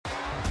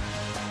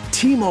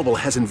T-Mobile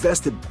has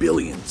invested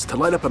billions to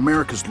light up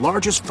America's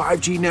largest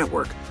 5G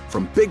network,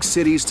 from big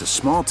cities to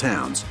small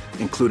towns,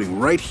 including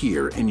right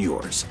here in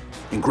yours.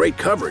 And great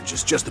coverage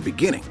is just the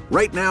beginning.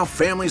 Right now,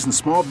 families and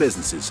small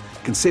businesses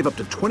can save up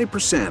to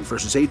 20%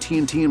 versus AT&T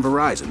and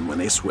Verizon when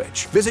they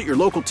switch. Visit your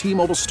local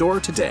T-Mobile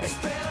store today.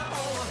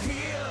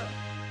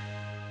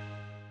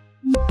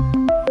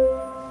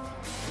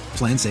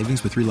 Plan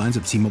savings with 3 lines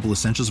of T-Mobile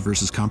Essentials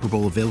versus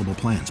comparable available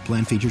plans.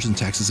 Plan features and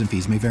taxes and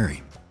fees may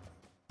vary.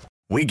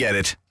 We get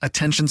it.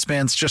 Attention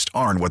spans just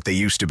aren't what they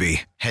used to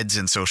be. Heads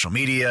in social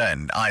media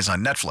and eyes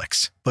on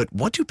Netflix. But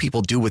what do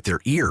people do with their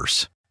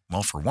ears?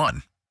 Well, for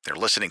one, they're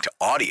listening to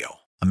audio.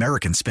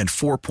 Americans spend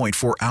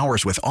 4.4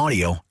 hours with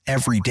audio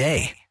every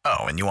day. Oh,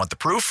 and you want the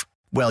proof?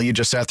 Well, you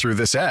just sat through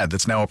this ad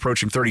that's now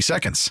approaching 30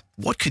 seconds.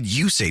 What could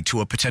you say to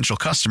a potential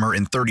customer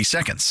in 30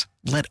 seconds?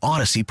 Let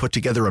Odyssey put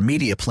together a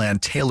media plan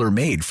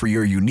tailor-made for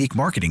your unique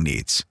marketing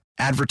needs.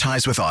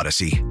 Advertise with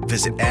Odyssey.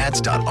 Visit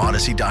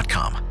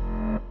ads.odyssey.com.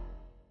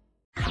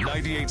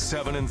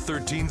 98.7 and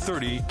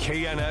 1330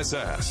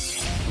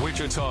 KNSS.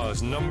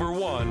 Wichita's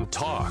 #1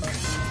 talk.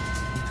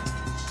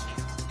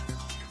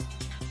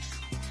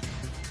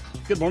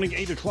 Good morning,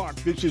 8 o'clock.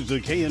 This is the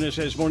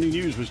KNSS Morning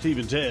News with Steve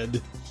and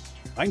Ted.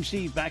 I'm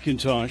Steve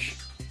McIntosh.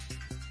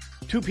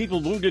 2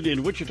 people wounded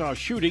in Wichita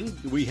shooting.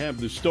 We have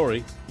the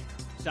story.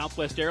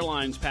 Southwest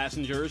Airlines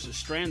passengers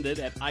stranded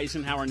at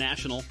Eisenhower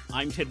National.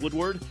 I'm Ted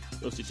Woodward.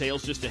 Those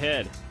details just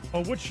ahead.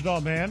 A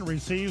Wichita man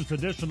receives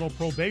additional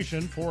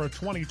probation for a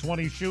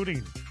 2020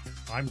 shooting.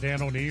 I'm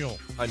Dan O'Neill.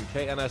 I'm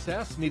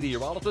KNSS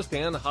meteorologist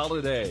Dan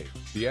Holiday.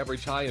 The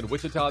average high in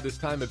Wichita this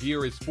time of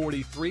year is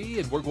 43,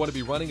 and we're going to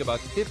be running about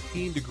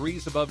 15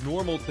 degrees above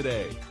normal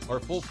today.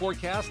 Our full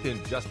forecast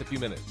in just a few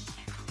minutes.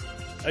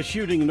 A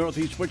shooting in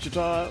northeast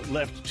Wichita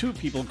left 2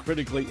 people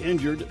critically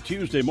injured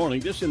Tuesday morning.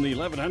 This in the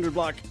 1100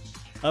 block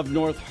of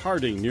North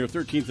Harding near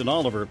 13th and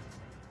Oliver.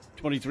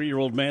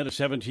 23-year-old man, a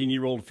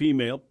 17-year-old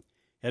female,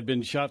 had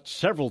been shot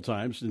several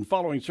times, and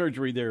following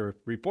surgery, they're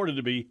reported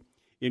to be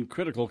in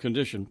critical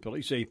condition.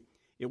 Police say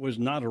it was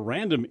not a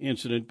random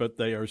incident, but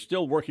they are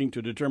still working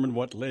to determine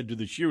what led to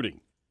the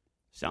shooting.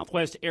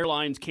 Southwest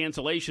Airlines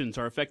cancellations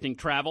are affecting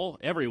travel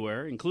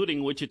everywhere,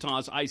 including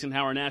Wichita's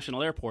Eisenhower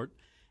National Airport.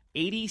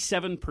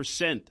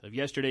 87% of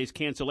yesterday's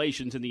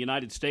cancellations in the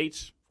United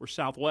States were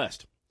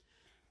Southwest.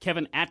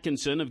 Kevin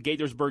Atkinson of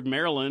Gaithersburg,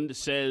 Maryland,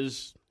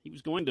 says he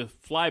was going to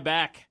fly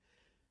back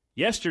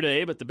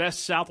yesterday, but the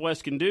best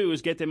Southwest can do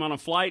is get them on a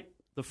flight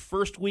the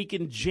first week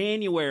in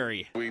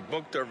January. We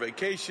booked our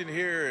vacation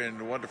here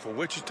in wonderful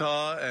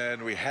Wichita,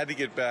 and we had to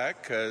get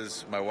back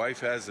because my wife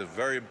has a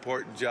very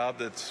important job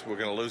we're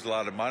going to lose a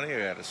lot of money. I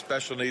had a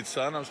special needs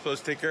son I'm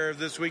supposed to take care of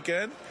this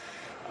weekend.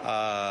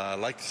 I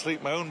like to sleep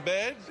in my own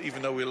bed,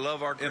 even though we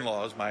love our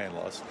my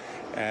in-laws.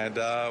 And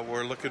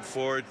we're looking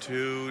forward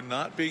to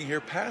not being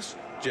here past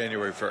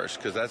January 1st,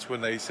 because that's when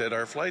they said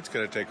our flight's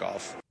going to take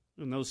off.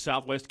 And those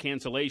Southwest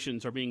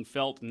cancellations are being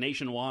felt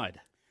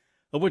nationwide.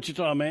 A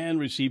Wichita man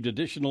received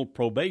additional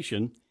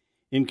probation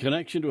in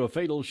connection to a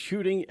fatal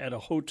shooting at a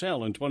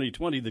hotel in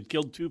 2020 that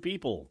killed 2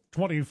 people.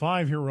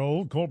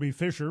 25-year-old Colby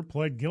Fisher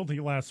pled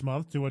guilty last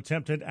month to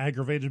attempted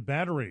aggravated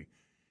battery.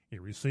 He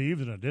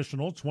received an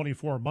additional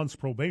 24 months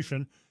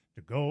probation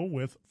to go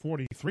with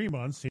 43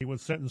 months he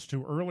was sentenced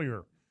to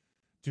earlier.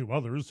 2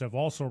 others have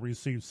also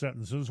received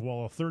sentences,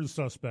 while a third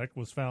suspect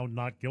was found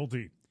not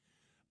guilty.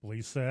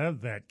 Police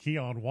said that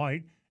Keon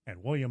White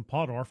and William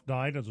Podorf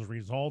died as a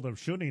result of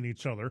shooting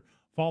each other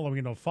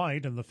following a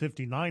fight in the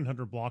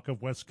 5900 block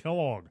of West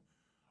Kellogg.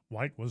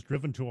 White was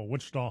driven to a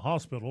Wichita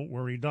hospital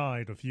where he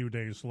died a few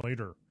days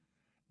later.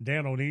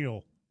 Dan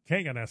O'Neill,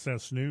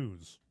 KNSS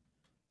News.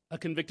 A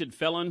convicted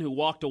felon who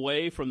walked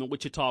away from the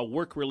Wichita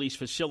work release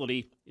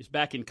facility is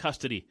back in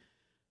custody.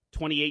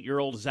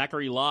 28-year-old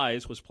Zachary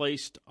Lies was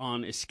placed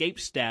on escape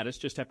status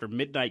just after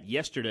midnight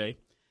yesterday.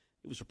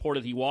 It was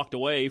reported he walked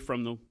away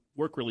from the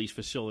work release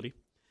facility.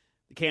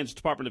 The Kansas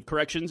Department of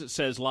Corrections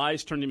says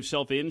Lies turned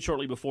himself in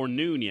shortly before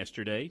noon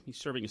yesterday. He's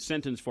serving a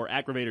sentence for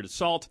aggravated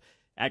assault,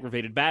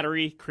 aggravated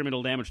battery,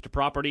 criminal damage to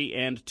property,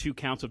 and 2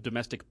 counts of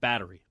domestic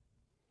battery.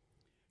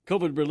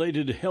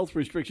 COVID-related health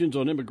restrictions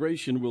on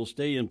immigration will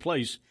stay in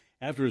place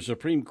after a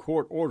Supreme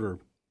Court order.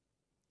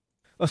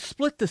 A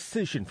split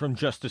decision from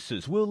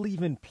justices will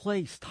leave in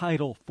place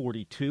Title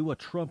 42, a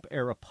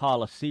Trump-era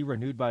policy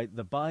renewed by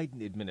the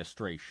Biden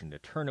administration to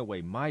turn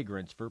away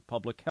migrants for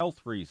public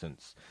health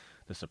reasons.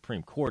 The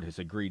Supreme Court has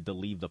agreed to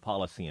leave the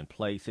policy in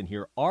place and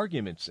hear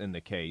arguments in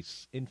the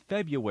case in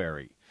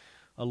February.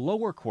 A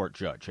lower court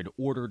judge had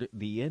ordered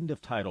the end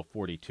of Title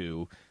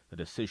 42, the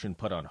decision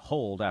put on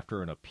hold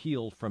after an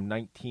appeal from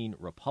 19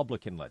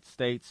 Republican-led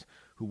states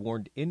who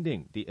warned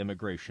ending the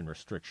immigration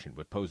restriction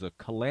would pose a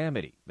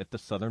calamity at the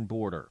southern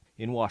border.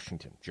 In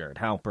Washington, Jared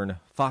Halpern,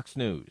 Fox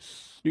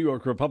News. New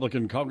York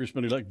Republican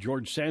Congressman-elect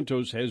George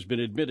Santos has been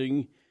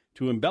admitting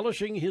to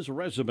embellishing his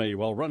resume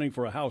while running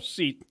for a House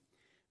seat.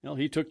 Well,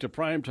 he took to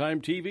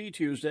primetime TV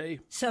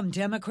Tuesday. Some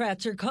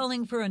Democrats are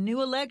calling for a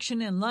new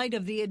election in light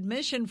of the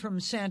admission from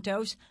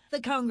Santos.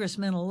 The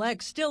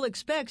congressman-elect still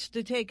expects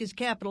to take his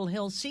Capitol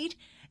Hill seat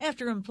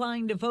after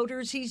implying to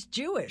voters he's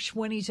Jewish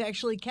when he's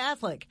actually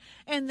Catholic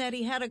and that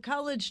he had a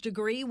college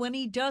degree when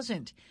he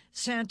doesn't.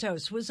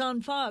 Santos was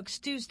on Fox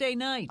Tuesday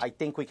night. I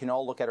think we can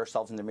all look at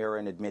ourselves in the mirror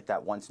and admit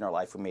that once in our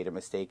life we made a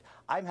mistake.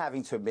 I'm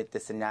having to admit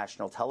this in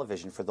national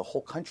television for the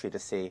whole country to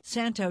see.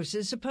 Santos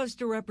is supposed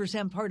to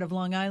represent part of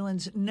Long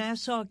Island's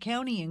Nassau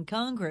County in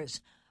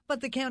Congress,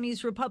 but the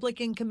county's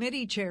Republican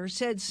committee chair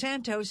said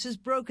Santos has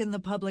broken the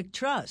public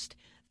trust.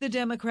 The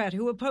Democrat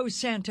who opposed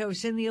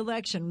Santos in the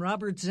election,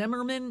 Robert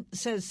Zimmerman,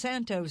 says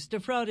Santos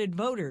defrauded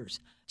voters.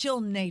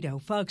 Jill Nato,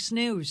 Fox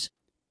News.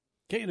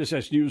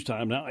 KNSS News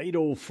Time now,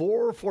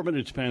 8:04, 4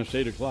 minutes past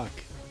 8 o'clock.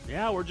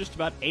 Yeah, we're just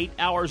about 8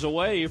 hours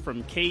away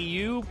from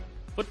KU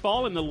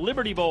football in the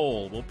Liberty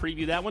Bowl. We'll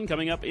preview that one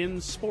coming up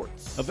in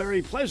sports. A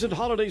very pleasant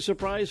holiday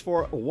surprise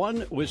for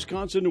one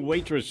Wisconsin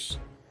waitress.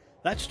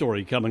 That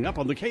story coming up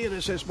on the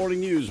KNSS Morning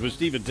News with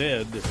Steve and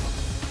Ted.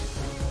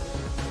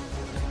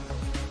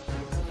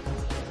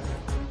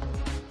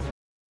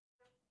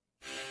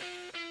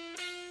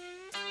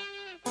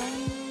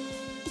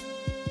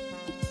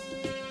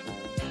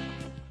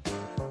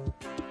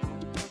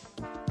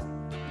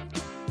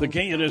 The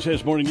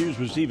KNSS Morning News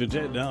with Steve and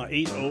Ted now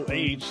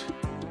 8:08,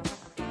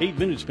 8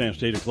 minutes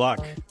past 8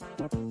 o'clock.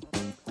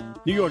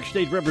 New York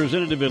State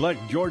Representative-elect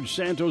George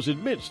Santos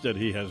admits that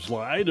he has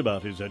lied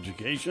about his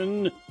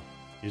education,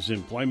 his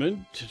employment,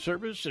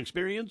 service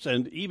experience,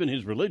 and even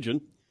his religion.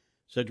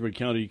 Sedgwick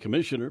County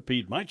Commissioner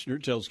Pete Meitzner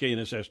tells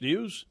KNSS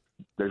News.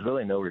 There's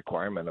really no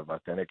requirement of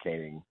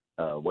authenticating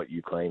what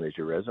you claim is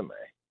your resume.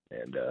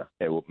 And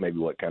maybe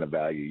what kind of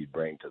value you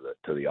bring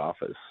to the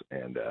office.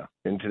 And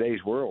in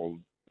today's world,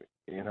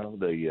 you know,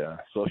 the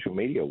social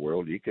media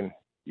world, you can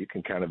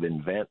kind of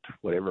invent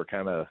whatever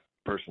kind of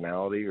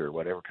personality or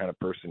whatever kind of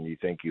person you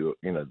think you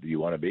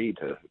want to be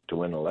to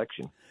win an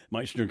election.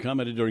 Meitzner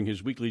commented during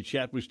his weekly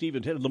chat with Steve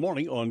and Ted in the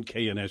morning on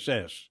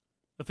KNSS.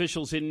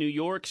 Officials in New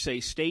York say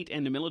state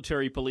and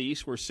military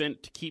police were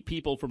sent to keep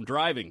people from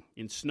driving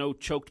in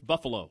snow-choked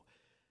Buffalo.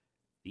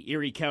 The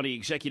Erie County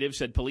executive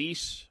said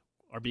police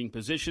are being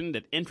positioned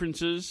at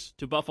entrances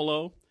to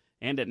Buffalo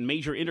and at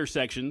major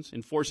intersections,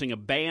 enforcing a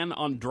ban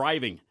on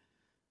driving.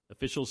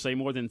 Officials say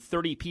more than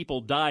 30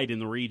 people died in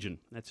the region.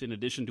 That's in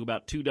addition to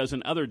about 24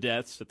 other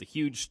deaths that the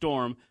huge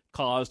storm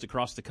caused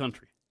across the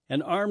country.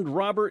 An armed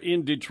robber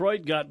in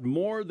Detroit got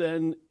more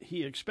than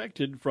he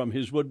expected from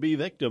his would-be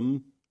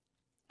victim.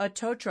 A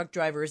tow truck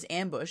driver is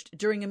ambushed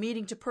during a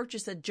meeting to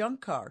purchase a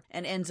junk car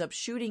and ends up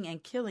shooting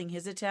and killing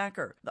his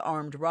attacker. The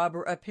armed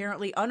robber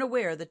apparently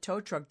unaware the tow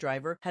truck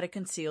driver had a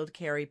concealed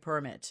carry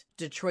permit.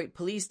 Detroit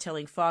police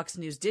telling Fox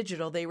News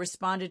Digital they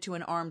responded to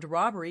an armed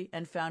robbery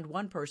and found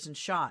one person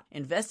shot.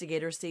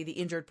 Investigators say the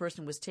injured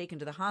person was taken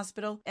to the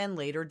hospital and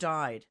later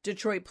died.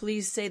 Detroit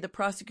police say the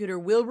prosecutor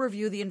will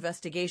review the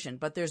investigation,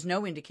 but there's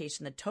no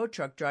indication the tow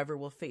truck driver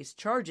will face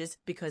charges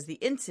because the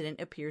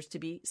incident appears to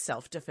be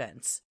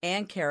self-defense.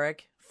 Ann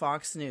Carrick,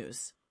 Fox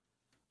News.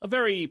 A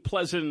very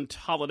pleasant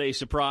holiday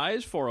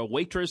surprise for a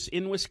waitress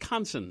in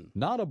Wisconsin.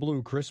 Not a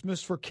blue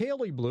Christmas for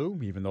Kaylee Blue,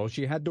 even though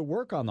she had to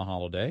work on the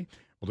holiday.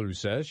 Blue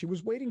says she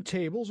was waiting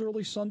tables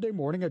early Sunday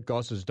morning at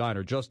Gus's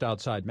Diner just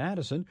outside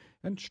Madison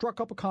and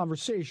struck up a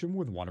conversation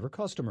with one of her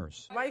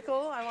customers.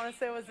 Michael, I want to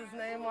say was his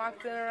name,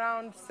 walked in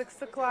around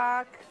 6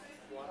 o'clock.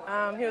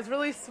 He was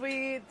really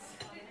sweet,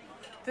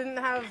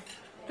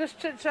 just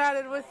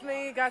chit-chatted with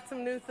me, got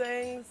some new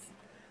things.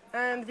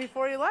 And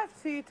before he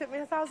left, he tipped me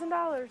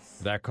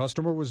 $1,000. That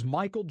customer was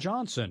Michael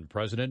Johnson,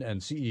 president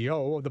and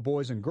CEO of the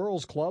Boys and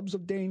Girls Clubs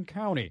of Dane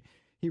County.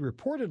 He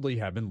reportedly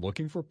had been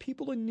looking for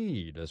people in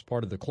need as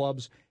part of the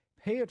club's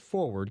Pay It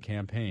Forward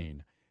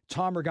campaign.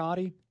 Tom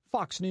Rigotti,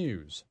 Fox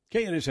News.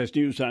 KNSS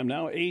News Time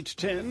now,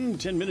 8:10,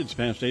 10 minutes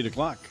past 8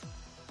 o'clock.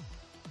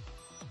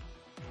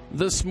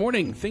 This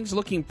morning, things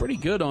looking pretty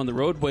good on the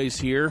roadways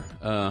here.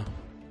 As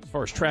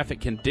far as traffic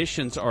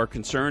conditions are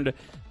concerned,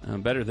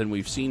 better than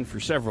we've seen for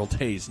several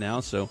days now,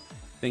 so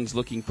things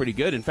looking pretty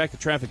good. In fact, the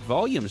traffic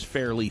volume is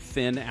fairly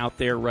thin out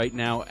there right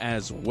now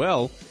as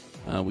well.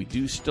 We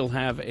do still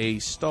have a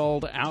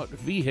stalled out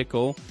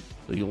vehicle,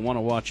 so you'll want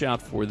to watch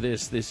out for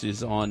this. This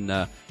is on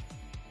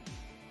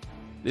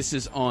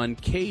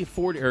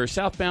K40 or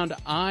southbound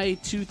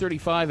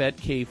I-235 at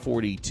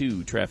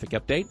K42. Traffic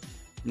update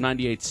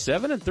 98.7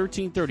 and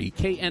 1330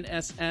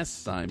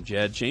 KNSS. I'm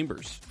Jad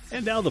Chambers.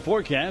 And now the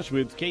forecast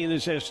with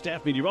KNSS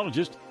staff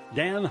meteorologist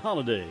Dan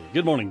Holliday.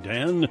 Good morning,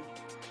 Dan.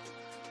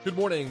 Good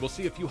morning. We'll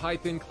see a few high,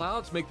 thin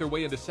clouds make their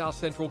way into south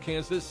central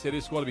Kansas. It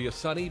is going to be a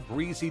sunny,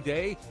 breezy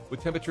day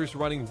with temperatures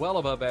running well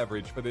above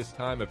average for this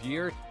time of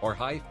year. Our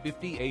high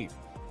 58.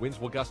 Winds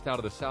will gust out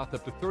of the south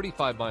up to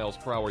 35 miles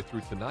per hour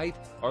through tonight.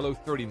 Our low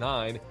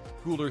 39.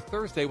 Cooler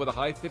Thursday with a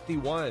high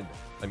 51.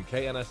 I'm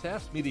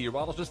KNSS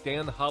meteorologist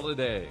Dan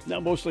Holliday. Now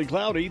mostly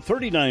cloudy,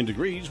 39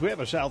 degrees. We have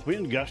a south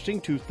wind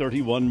gusting to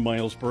 31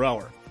 miles per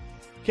hour.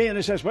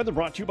 KNSS weather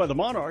brought to you by the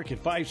Monarch at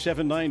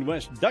 579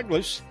 West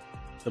Douglas.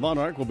 The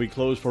Monarch will be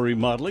closed for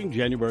remodeling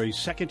January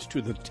 2nd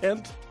to the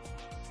 10th.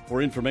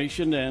 For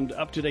information and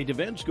up-to-date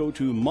events, go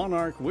to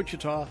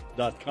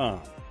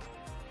monarchwichita.com.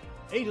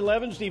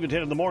 8:11, Steve and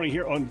 10 in the morning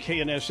here on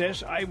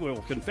KNSS. I will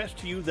confess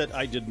to you that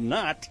I did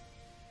not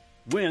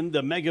win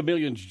the Mega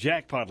Millions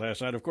jackpot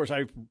last night. Of course,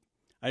 I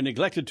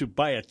neglected to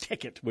buy a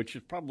ticket, which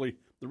is probably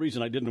the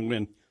reason I didn't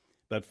win.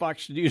 But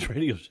Fox News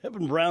Radio's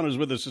Evan Brown is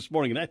with us this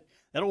morning, and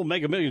that old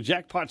Mega Millions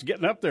jackpot's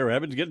getting up there.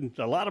 Evan's getting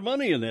a lot of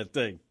money in that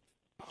thing.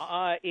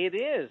 It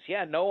is.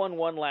 Yeah, no one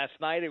won last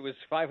night. It was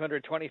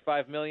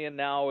 $525 million.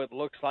 Now it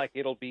looks like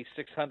it'll be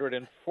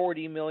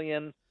 $640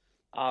 million.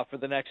 For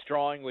the next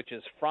drawing, which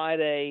is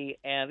Friday,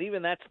 and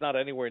even that's not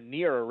anywhere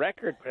near a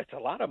record, but it's a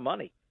lot of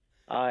money.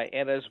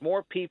 And as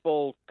more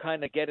people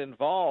kind of get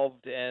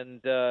involved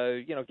and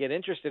get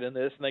interested in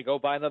this, and they go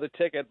buy another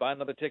ticket, then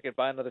the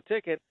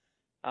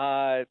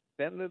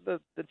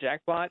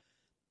jackpot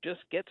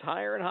just gets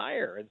higher and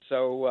higher. And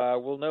so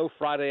we'll know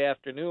Friday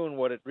afternoon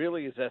what it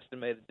really is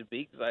estimated to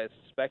be, because I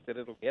suspect that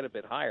it'll get a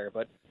bit higher.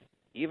 But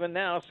even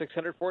now,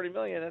 $640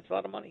 million, that's a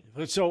lot of money.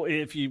 So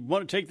if you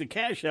want to take the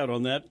cash out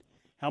on that,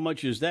 how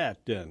much is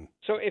that then?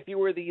 So if you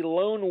were the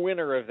lone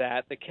winner of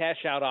that, the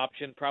cash out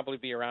option probably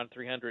be around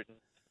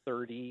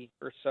 330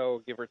 or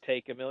so, give or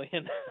take $1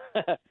 million.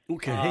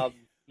 Okay. And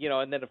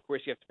then of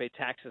course you have to pay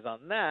taxes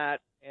on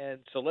that. And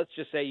so let's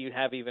just say you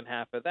have even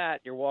half of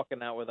that, you're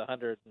walking out with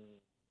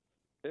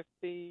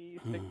 150,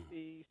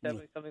 60,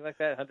 70, something like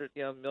that, 100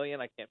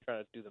 million. I can't try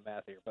to do the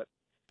math here, but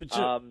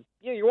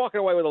you're walking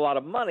away with a lot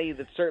of money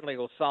that certainly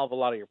will solve a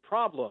lot of your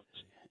problems.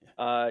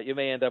 You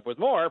may end up with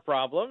more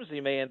problems.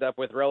 You may end up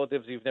with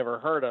relatives you've never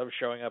heard of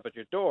showing up at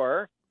your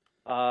door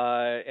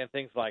and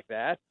things like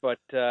that. But,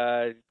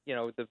 the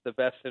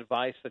best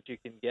advice that you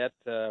can get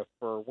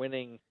for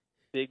winning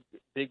big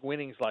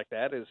winnings like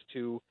that is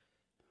to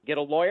get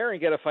a lawyer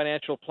and get a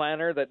financial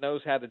planner that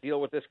knows how to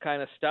deal with this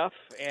kind of stuff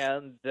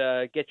and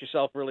get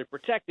yourself really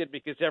protected,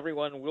 because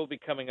everyone will be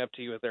coming up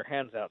to you with their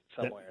hands out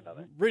in some way or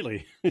another.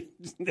 Really?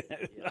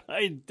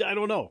 I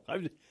don't know.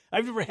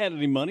 I've never had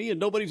any money,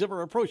 and nobody's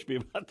ever approached me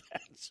about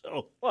that.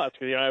 So, well, that's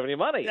because you don't have any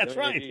money. That's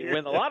right. If you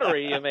win the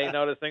lottery, you may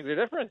notice things are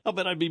different. I'll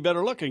bet I'd be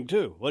better looking,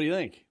 too. What do you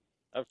think?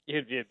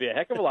 You'd be a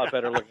heck of a lot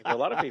better looking for a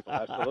lot of people,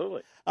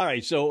 absolutely. All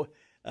right, so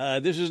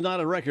this is not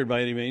a record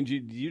by any means.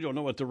 You don't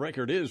know what the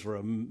record is for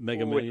a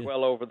Mega Million.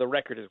 The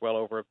record is well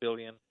over $1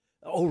 billion.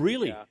 Oh,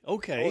 really? Yeah.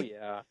 Okay. Oh,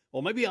 yeah.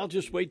 Well, maybe I'll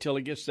just wait till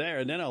it gets there,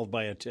 and then I'll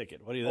buy a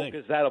ticket. What do you think?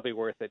 Because that'll be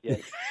worth it,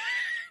 yes.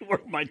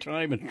 Worth my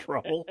time and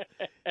trouble.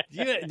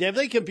 Have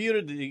they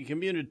computed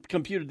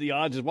the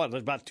odds as what?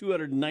 About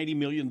 290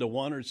 million to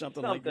 1 or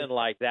something like that? Something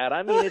like that.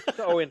 I mean, it's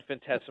so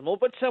infinitesimal,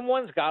 but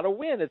someone's got to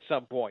win at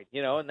some point,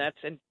 and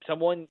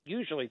someone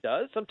usually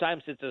does.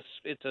 Sometimes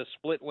it's a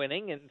split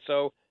winning, and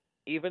so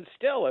even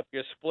still, if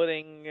you're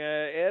splitting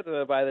it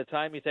by the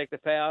time you take the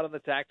payout and the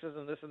taxes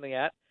and this and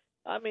that,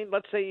 I mean,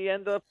 let's say you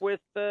end up with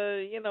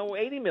 80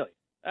 million.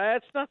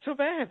 It's not so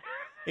bad.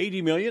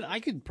 80 million? I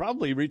could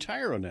probably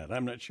retire on that.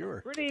 I'm not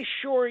sure. Pretty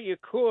sure you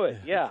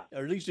could, yeah.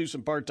 Or at least do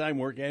some part-time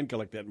work and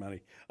collect that money.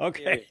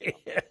 Okay.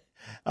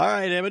 All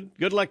right, Evan.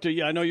 Good luck to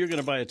you. I know you're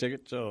going to buy a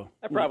ticket, so.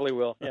 I probably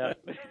will, yeah.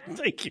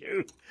 Thank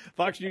you.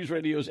 Fox News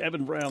Radio's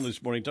Evan Brown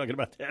this morning talking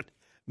about that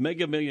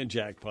Mega Million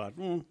jackpot.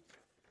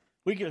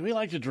 We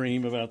like to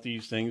dream about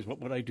these things. What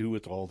would I do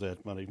with all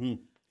that money?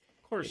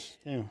 Of course,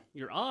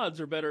 your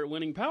odds are better at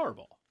winning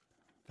Powerball.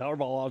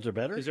 Powerball odds are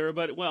better?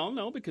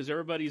 Because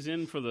everybody's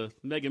in for the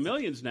Mega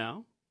Millions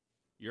now.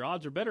 Your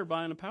odds are better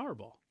buying a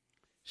Powerball.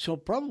 So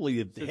probably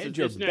hedge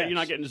your bets. You're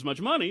not getting as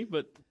much money,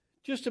 but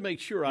just to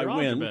make sure I odds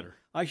win, are better.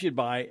 I should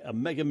buy a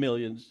Mega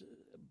Millions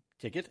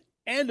ticket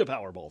and a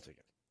Powerball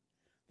ticket.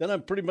 Then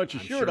I'm pretty much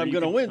assured I'm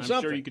going to win something.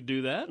 I'm sure you could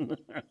do that.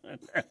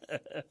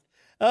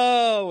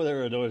 Oh,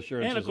 there are no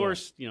assurances. And, of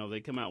course, they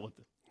come out with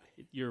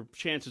your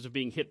chances of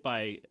being hit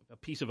by a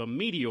piece of a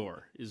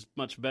meteor is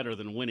much better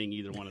than winning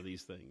either one of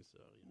these things. So,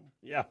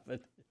 yeah, but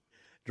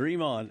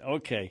dream on.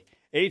 Okay.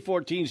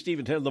 8:14, Steve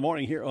and 10 in the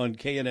morning here on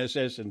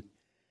KNSS. And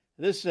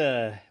this,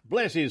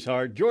 bless his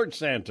heart, George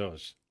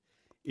Santos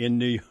in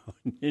New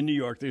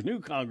York, the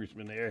new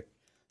congressman there,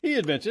 he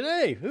admits it.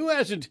 Hey, who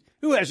hasn't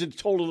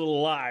told a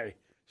little lie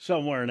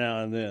somewhere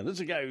now and then? This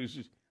is a guy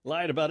who's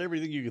lied about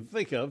everything you can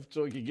think of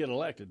so he could get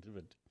elected.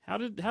 But how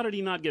did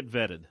he not get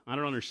vetted? I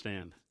don't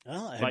understand.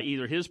 Well, by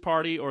either his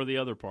party or the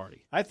other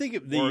party. I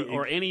think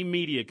or any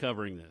media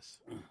covering this.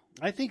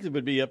 I think it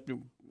would be up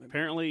to.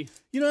 Apparently,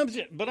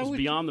 but it's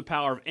beyond the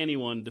power of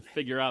anyone to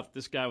figure out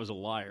this guy was a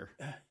liar.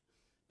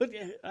 But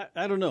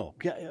I don't know,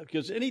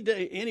 because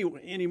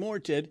anymore,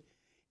 Ted,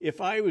 if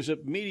I was a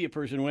media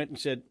person who went and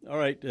said, all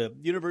right,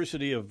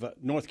 University of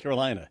North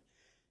Carolina,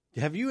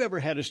 have you ever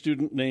had a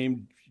student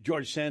named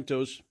George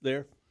Santos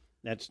there?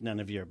 That's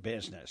none of your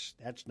business.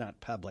 That's not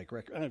public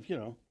record.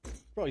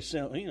 Probably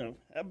sound, it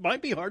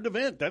might be hard to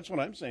vent. That's what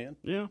I'm saying.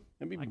 Yeah.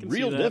 It'd be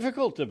real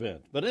difficult to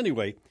vent. But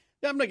anyway,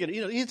 I'm not going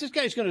to, this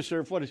guy's going to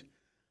serve,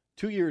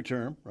 2-year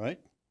term, right?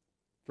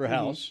 For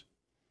House.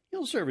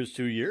 He'll serve his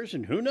 2 years,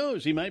 and who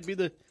knows? He might be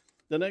the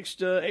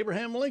next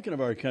Abraham Lincoln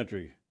of our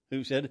country,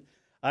 who said,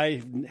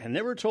 I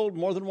never told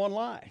more than one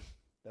lie.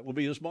 That will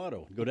be his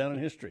motto. Go down in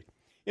history.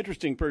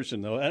 Interesting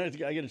person, though. And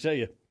I got to tell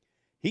you,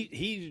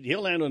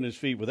 he'll land on his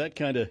feet with that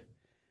kind of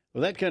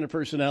With that kind of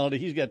personality,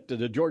 he's got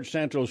the George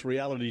Santos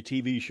reality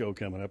TV show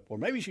coming up. Or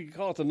maybe you could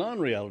call it the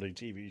non-reality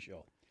TV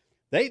show.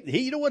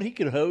 You know what he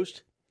could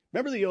host?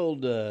 Remember the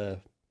old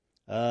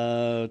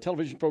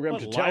television program,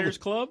 Liars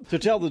Club? To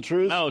Tell the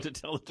Truth? No, To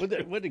Tell the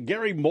Truth. With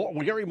Gary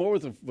Moore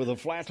with a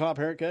flat top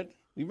haircut?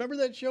 You remember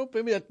that show?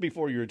 Maybe that's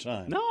before your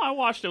time. No, I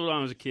watched it when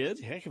I was a kid.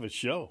 It's a heck of a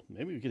show.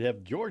 Maybe we could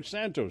have George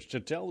Santos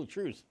To Tell the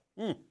Truth.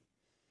 All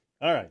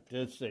right,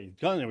 let's see.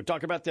 We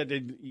talk about that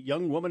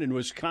young woman in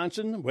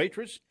Wisconsin,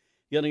 waitress,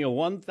 getting a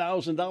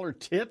 $1,000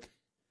 tip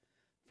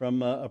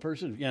from a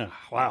person. Yeah,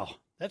 wow,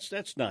 that's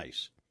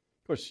nice.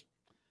 Of course,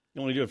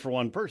 you only do it for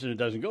one person. It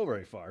doesn't go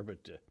very far,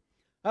 but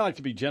I like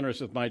to be generous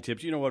with my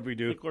tips. You know what we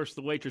do. Of course,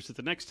 the waitress at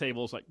the next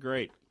table is like,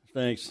 great.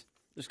 Thanks.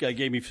 This guy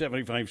gave me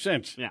 75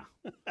 cents. Yeah.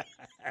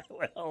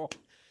 Well,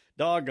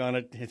 doggone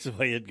it. It's the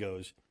way it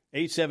goes.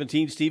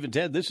 817 Steve and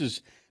Ted. This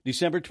is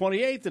December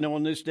 28th, and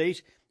on this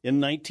date in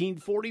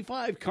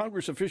 1945,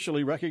 Congress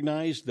officially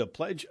recognized the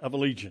Pledge of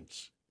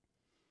Allegiance.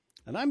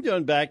 And I'm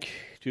going back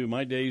to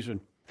my days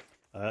when,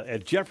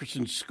 at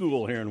Jefferson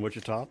School here in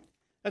Wichita.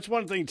 That's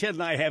one thing Ted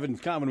and I have in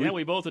common. Yeah,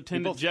 we both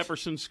attended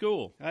Jefferson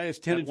School. I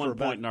attended at one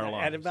point in our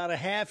lives. At about a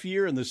half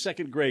year in the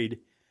second grade,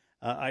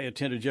 I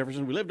attended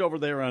Jefferson. We lived over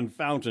there on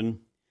Fountain,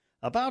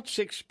 about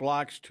 6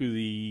 blocks to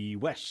the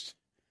west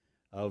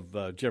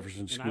of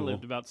Jefferson School. And I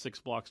lived about 6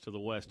 blocks to the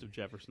west of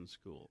Jefferson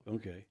School.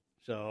 Okay.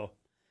 So,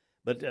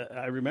 but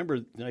I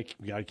remember,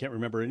 I can't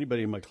remember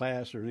anybody in my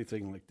class or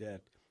anything like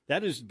that.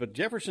 But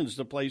Jefferson's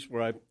the place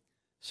where I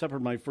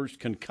suffered my first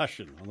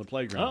concussion on the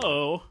playground.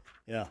 Uh-oh.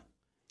 Yeah.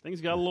 Things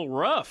got a little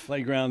rough.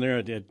 Playground there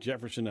at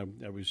Jefferson,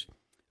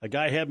 a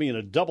guy had me in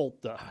a double,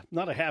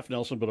 not a half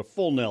Nelson, but a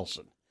full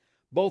Nelson.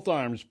 Both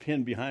arms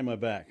pinned behind my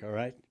back, all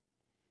right?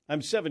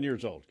 I'm 7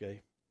 years old,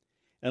 okay?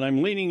 And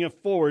I'm leaning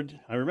forward.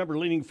 I remember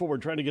leaning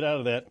forward, trying to get out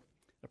of that.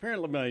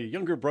 Apparently my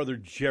younger brother,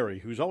 Jerry,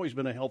 who's always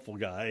been a helpful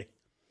guy,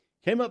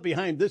 came up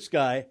behind this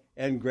guy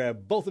and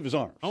grabbed both of his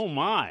arms. Oh,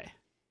 my.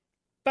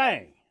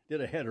 Bang! Did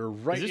a header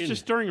right in. Is this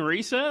just during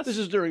recess? This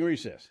is during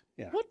recess,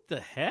 yeah. What the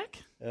heck?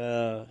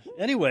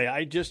 Anyway,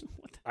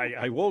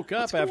 I woke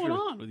up What's after. What's going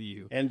on with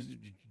you? And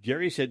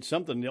Jerry said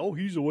something. Oh,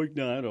 he's awake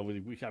now.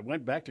 I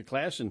went back to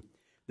class, and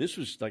this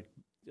was like,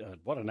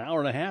 an hour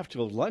and a half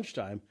till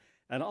lunchtime.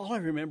 And all I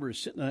remember is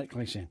sitting in that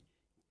class saying,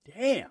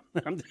 damn,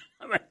 I'm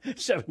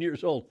 7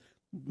 years old.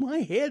 My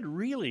head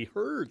really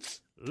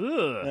hurts.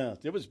 Ugh. Yeah,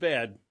 it was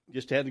bad.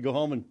 Just had to go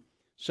home and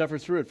suffer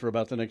through it for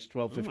about the next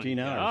 12, 15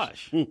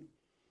 hours. Gosh.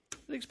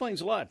 It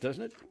explains a lot,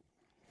 doesn't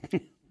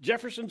it?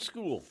 Jefferson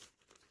School.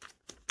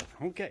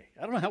 Okay.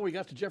 I don't know how we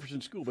got to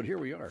Jefferson School, but here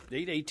we are.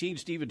 8:18,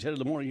 Steve and Ted in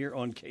the morning here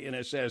on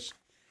KNSS.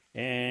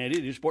 And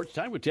it is sports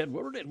time with Ted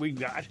Woodward, and we've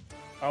got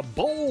a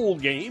bowl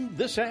game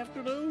this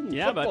afternoon.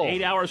 Yeah, Football. about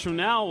 8 hours from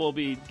now, we'll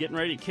be getting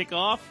ready to kick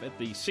off at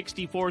the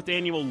 64th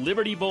Annual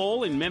Liberty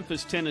Bowl in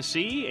Memphis,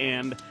 Tennessee,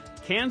 and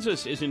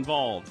Kansas is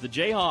involved. The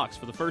Jayhawks,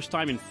 for the first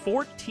time in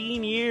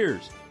 14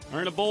 years,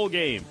 are in a bowl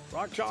game.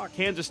 Rock Chalk.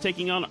 Kansas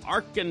taking on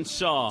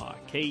Arkansas.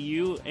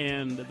 KU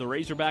and the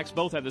Razorbacks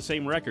both have the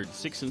same record,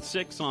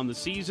 6-6 on the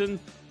season.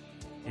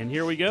 And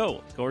here we go.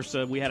 Of course,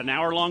 we had an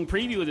hour-long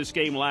preview of this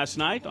game last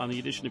night on the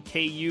edition of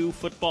KU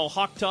Football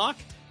Hawk Talk.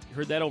 You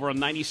heard that over on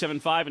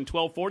 97.5 and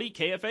 1240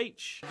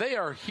 KFH. They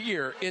are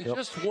here in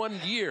just 1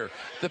 year.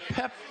 The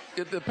pep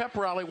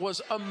rally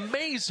was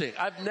amazing.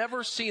 I've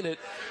never seen it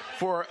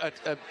for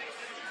a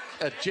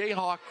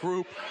Jayhawk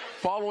group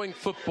following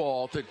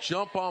football to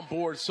jump on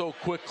board so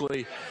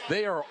quickly.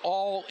 They are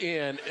all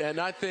in, and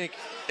I think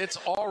it's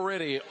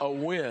already a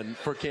win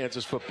for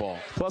Kansas football.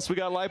 Plus, we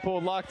got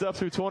Leipold locked up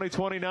through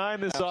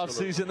 2029 this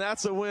offseason.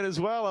 That's a win as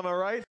well, am I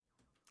right?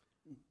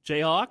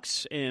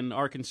 Jayhawks and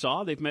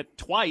Arkansas, they've met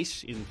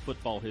twice in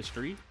football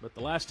history, but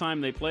the last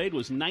time they played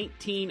was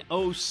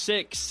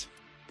 1906,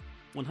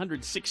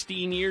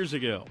 116 years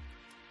ago.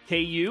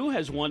 KU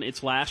has won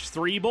its last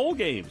 3 bowl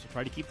games. We'll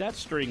try to keep that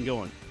string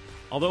going.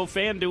 Although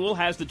FanDuel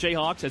has the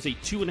Jayhawks as a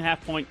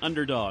 2.5-point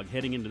underdog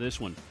heading into this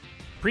one.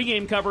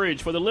 Pre-game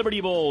coverage for the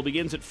Liberty Bowl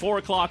begins at 4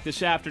 o'clock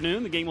this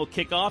afternoon. The game will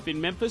kick off in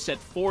Memphis at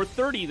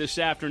 4:30 this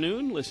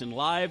afternoon. Listen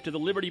live to the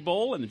Liberty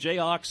Bowl and the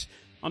Jayhawks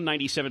on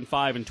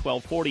 97.5 and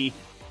 1240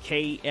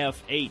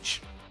 KFH.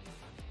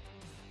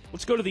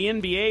 Let's go to the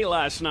NBA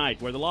last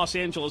night, where the Los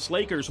Angeles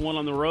Lakers won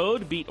on the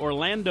road, beat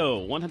Orlando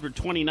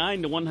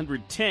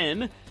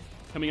 129-110.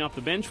 Coming off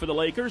the bench for the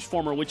Lakers,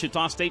 former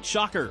Wichita State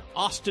Shocker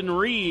Austin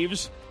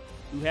Reeves,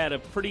 who had a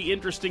pretty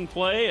interesting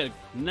play, a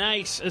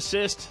nice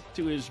assist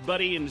to his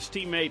buddy and his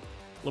teammate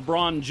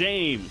LeBron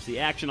James. The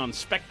action on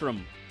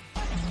Spectrum.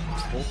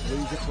 Both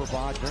lose it for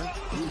Wagner.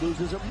 He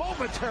loses it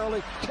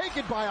momentarily.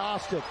 Taken by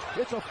Austin.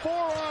 It's a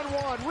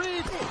 4-on-1.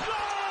 Reeves.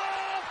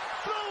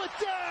 Throw it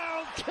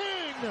down.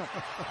 King.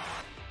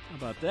 How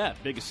about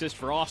that? Big assist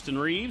for Austin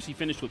Reeves. He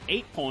finished with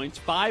 8 points,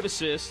 5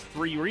 assists,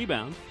 3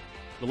 rebounds.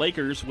 The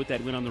Lakers, with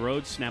that win on the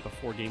road, snap a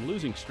 4-game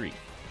losing streak.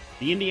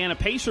 The Indiana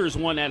Pacers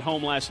won at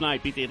home last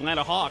night, beat the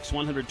Atlanta Hawks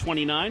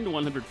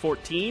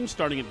 129-114.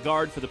 Starting at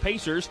guard for the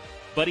Pacers,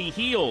 Buddy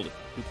Hield,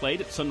 who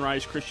played at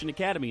Sunrise Christian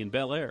Academy in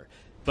Bel Air.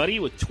 Buddy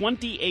with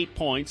 28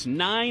 points,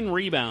 9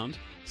 rebounds,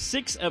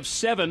 6 of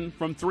 7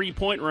 from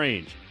three-point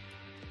range.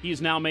 He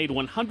has now made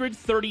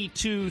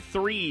 132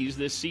 threes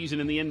this season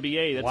in the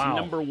NBA. That's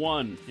number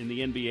 1 in the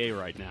NBA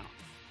right now.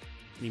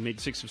 And he made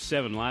 6 of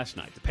 7 last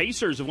night. The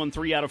Pacers have won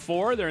 3 out of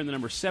 4. They're in the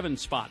number 7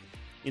 spot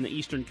in the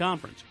Eastern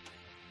Conference.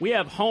 We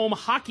have home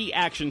hockey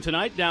action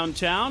tonight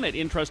downtown at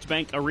Intrust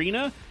Bank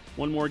Arena.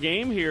 One more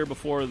game here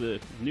before the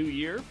new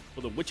year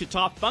for the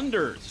Wichita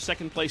Thunder. The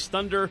second-place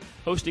Thunder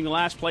hosting the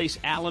last-place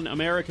Allen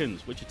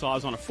Americans. Wichita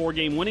is on a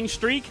 4-game winning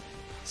streak.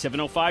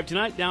 7:05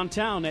 tonight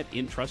downtown at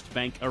Intrust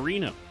Bank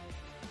Arena.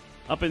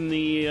 Up in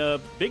the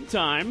big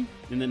time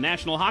in the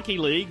National Hockey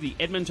League, the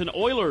Edmonton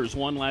Oilers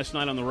won last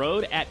night on the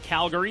road at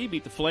Calgary,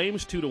 beat the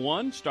Flames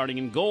 2-1. Starting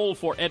in goal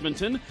for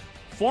Edmonton,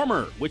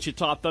 former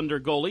Wichita Thunder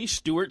goalie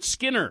Stuart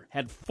Skinner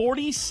had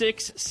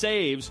 46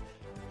 saves,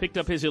 picked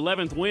up his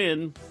 11th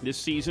win this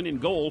season in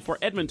goal for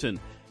Edmonton.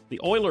 The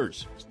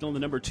Oilers still in the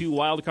number 2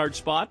 wildcard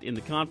spot in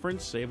the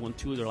conference. They have won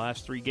 2 of their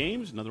last 3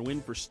 games. Another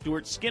win for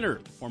Stuart Skinner,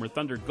 former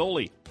Thunder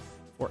goalie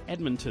for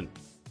Edmonton.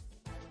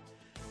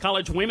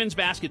 College women's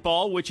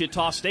basketball,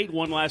 Wichita State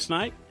won last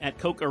night at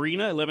Koch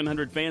Arena.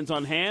 1,100 fans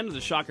on hand.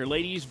 The Shocker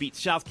ladies beat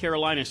South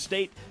Carolina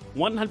State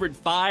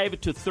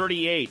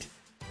 105-38,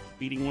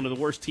 beating one of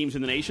the worst teams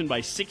in the nation by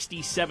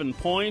 67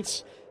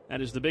 points. That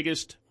is the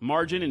biggest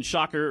margin in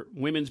Shocker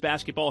women's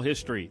basketball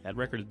history. That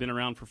record has been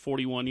around for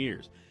 41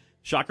 years.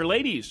 Shocker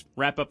ladies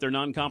wrap up their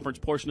non-conference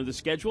portion of the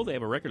schedule. They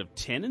have a record of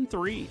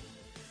 10-3.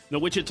 The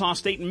Wichita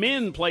State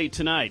men play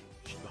tonight.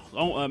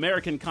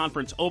 American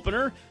Conference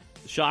opener.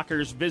 The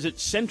Shockers visit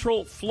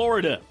Central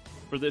Florida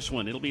for this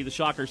one. It'll be the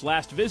Shockers'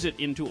 last visit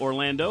into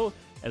Orlando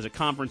as a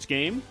conference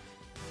game.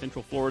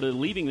 Central Florida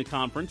leaving the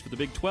conference for the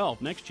Big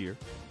 12 next year.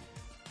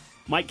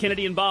 Mike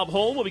Kennedy and Bob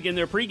Hull will begin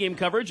their pregame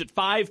coverage at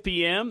 5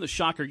 p.m. The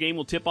Shocker game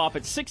will tip off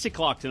at 6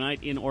 o'clock tonight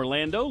in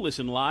Orlando.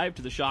 Listen live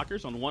to the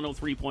Shockers on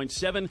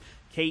 103.7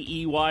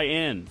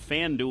 KEYN.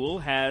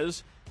 FanDuel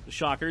has the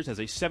Shockers as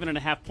a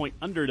 7.5-point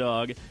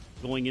underdog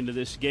going into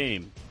this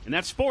game. And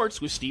that's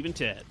sports with Steve and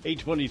Ted.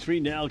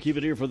 8:23 now. Keep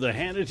it here for the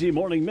Hannity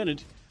Morning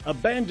Minute.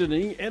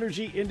 Abandoning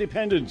energy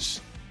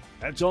independence.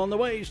 That's on the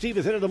way. Steve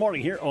is Hit of the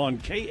Morning here on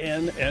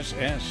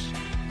KNSS.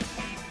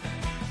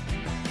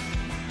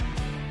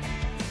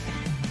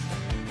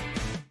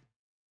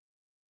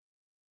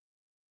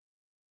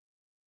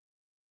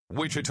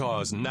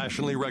 Wichita's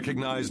nationally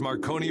recognized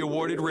Marconi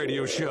Awarded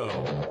radio show.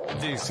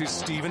 This is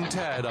Steve and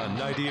Ted on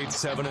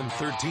 98.7 and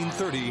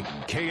 1330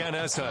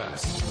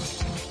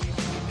 KNSS.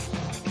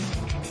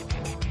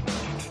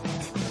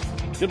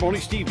 Good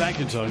morning, Steve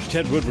McIntosh,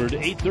 Ted Woodward,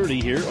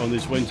 8:30 here on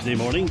this Wednesday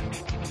morning.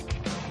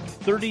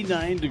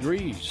 39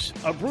 degrees.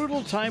 A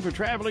brutal time for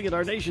traveling at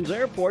our nation's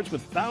airports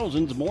with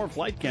thousands more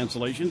flight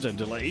cancellations and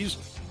delays.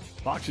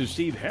 Fox's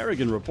Steve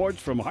Harrigan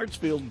reports from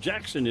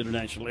Hartsfield-Jackson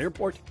International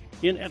Airport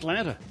in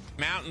Atlanta.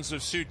 Mountains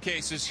of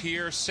suitcases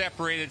here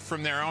separated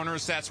from their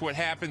owners. That's what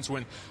happens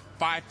when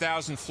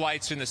 5,000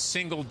 flights in a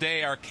single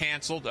day are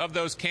canceled. Of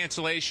those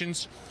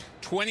cancellations,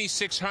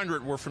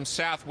 2,600 were from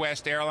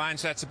Southwest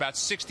Airlines. That's about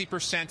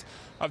 60%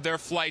 of their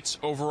flights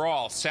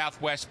overall.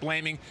 Southwest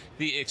blaming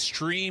the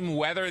extreme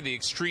weather, the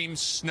extreme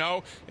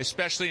snow,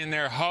 especially in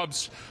their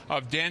hubs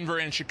of Denver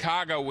and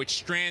Chicago, which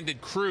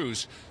stranded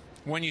crews.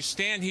 When you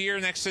stand here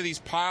next to these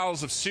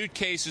piles of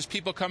suitcases,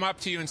 people come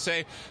up to you and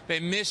say they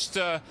missed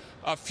a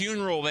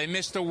funeral, they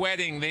missed a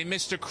wedding, they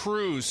missed a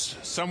cruise.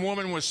 Some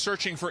woman was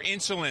searching for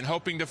insulin,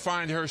 hoping to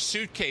find her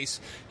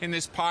suitcase in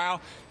this pile.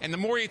 And the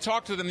more you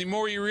talk to them, the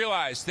more you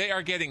realize they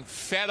are getting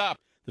fed up.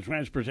 The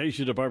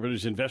Transportation Department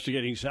is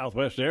investigating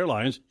Southwest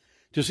Airlines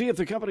to see if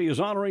the company is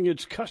honoring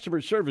its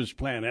customer service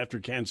plan after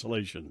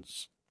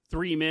cancellations.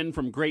 3 men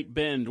from Great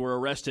Bend were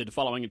arrested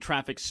following a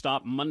traffic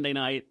stop Monday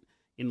night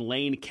in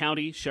Lane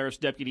County. Sheriff's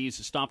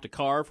deputies stopped a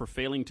car for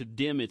failing to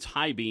dim its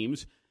high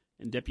beams,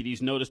 and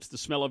deputies noticed the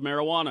smell of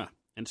marijuana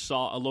and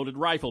saw a loaded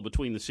rifle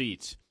between the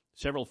seats.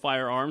 Several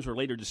firearms were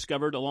later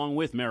discovered along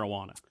with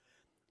marijuana.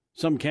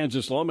 Some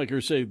Kansas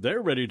lawmakers say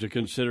they're ready to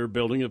consider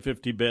building a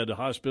 50-bed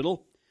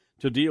hospital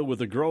to deal with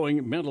the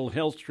growing mental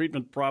health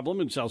treatment problem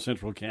in south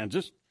central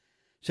Kansas.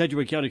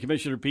 Sedgwick County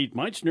Commissioner Pete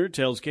Meitzner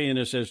tells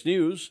KNSS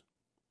News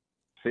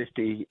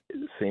 50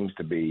 seems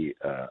to be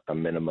a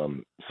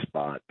minimum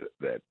spot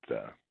that,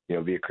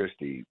 Via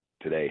Christi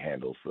today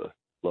handles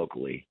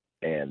locally,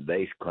 and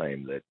they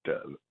claim that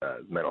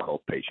mental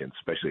health patients,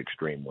 especially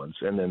extreme ones,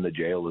 and then the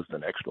jail is the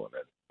next one.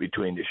 And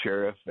between the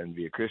sheriff and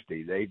Via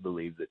Christi, they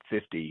believe that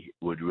 50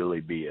 would really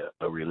be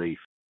a relief.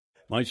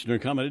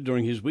 Meitzner commented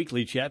during his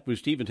weekly chat with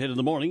Steve and Ted in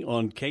the Morning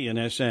on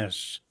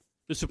KNSS.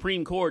 The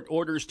Supreme Court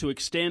orders to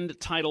extend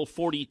Title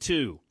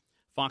 42.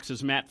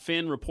 Fox's Matt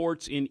Finn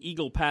reports in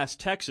Eagle Pass,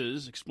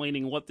 Texas,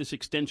 explaining what this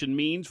extension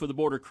means for the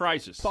border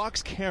crisis.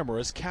 Fox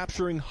cameras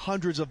capturing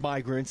hundreds of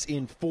migrants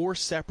in 4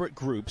 separate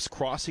groups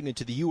crossing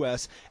into the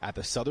U.S. at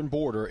the southern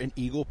border in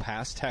Eagle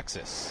Pass,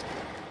 Texas.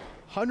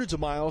 Hundreds of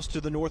miles to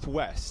the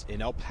northwest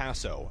in El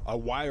Paso, a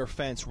wire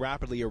fence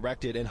rapidly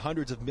erected and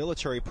hundreds of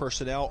military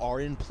personnel are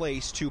in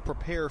place to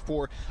prepare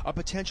for a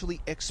potentially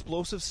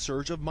explosive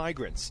surge of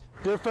migrants.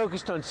 They're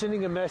focused on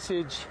sending a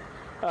message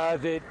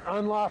that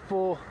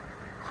unlawful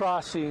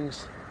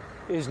crossings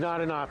is not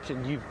an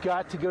option. You've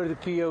got to go to the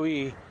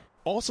POE.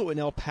 Also in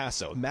El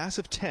Paso,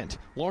 massive tent,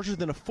 larger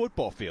than a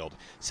football field,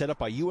 set up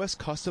by U.S.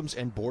 Customs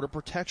and Border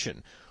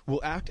Protection,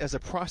 will act as a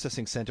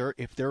processing center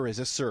if there is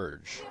a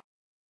surge.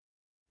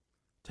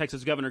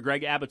 Texas Governor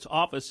Greg Abbott's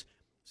office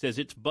says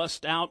it's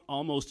bussed out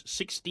almost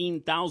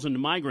 16,000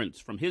 migrants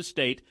from his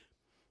state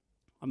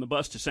on the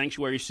bus to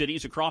sanctuary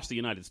cities across the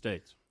United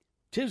States.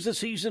 'Tis the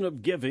season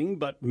of giving,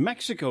 but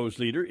Mexico's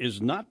leader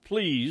is not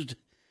pleased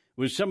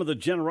with some of the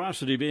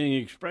generosity being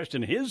expressed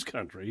in his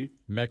country.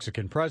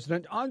 Mexican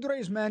President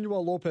Andrés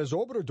Manuel López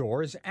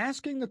Obrador is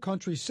asking the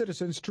country's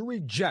citizens to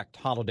reject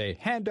holiday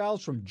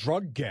handouts from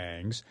drug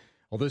gangs.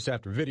 Well, this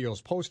after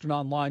videos posted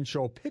online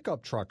show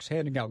pickup trucks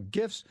handing out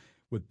gifts,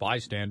 with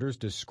bystanders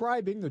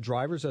describing the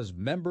drivers as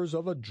members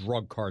of a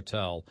drug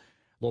cartel.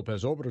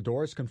 López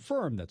Obrador has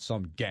confirmed that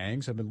some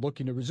gangs have been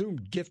looking to resume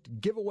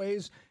gift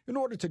giveaways in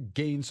order to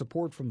gain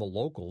support from the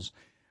locals.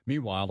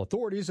 Meanwhile,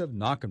 authorities have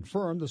not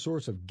confirmed the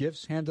source of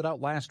gifts handed out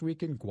last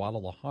week in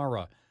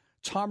Guadalajara.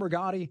 Tom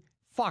Rigotti,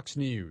 Fox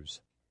News.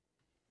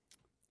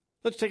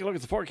 Let's take a look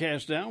at the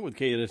forecast now with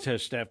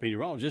KNSS staff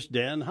meteorologist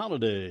Dan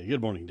Holliday.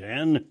 Good morning,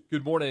 Dan.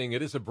 Good morning.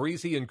 It is a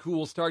breezy and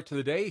cool start to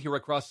the day here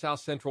across south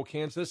central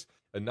Kansas.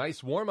 A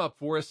nice warm-up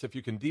for us if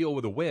you can deal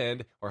with the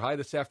wind. Our high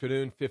this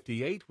afternoon,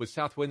 58, with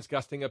south winds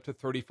gusting up to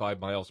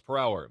 35 miles per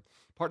hour.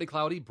 Partly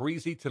cloudy,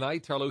 breezy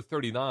tonight, our low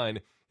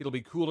 39. It'll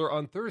be cooler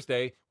on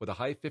Thursday with a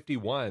high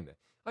 51.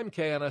 I'm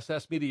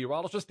KNSS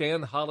meteorologist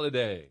Dan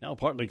Holliday. Now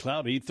partly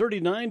cloudy,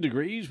 39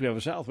 degrees. We have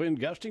a south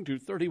wind gusting to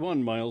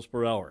 31 miles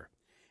per hour.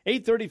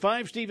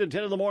 8:35, Steve and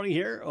 10 in the morning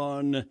here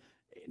on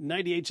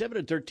 98.7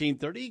 at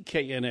 1330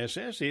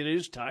 KNSS. It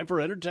is time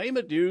for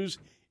entertainment news.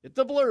 It's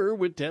The Blur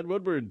with Ted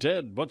Woodward.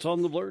 Ted, what's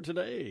on The Blur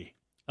today?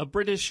 A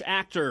British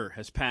actor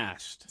has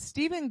passed.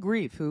 Stephen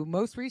Greif, who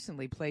most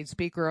recently played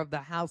Speaker of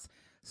the House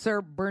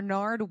Sir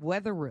Bernard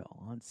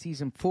Wetherill on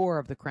season 4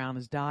 of The Crown,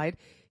 has died.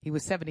 He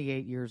was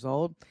 78 years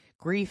old.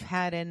 Greif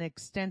had an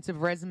extensive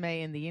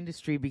resume in the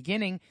industry,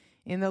 beginning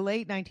in the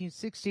late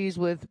 1960s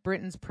with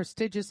Britain's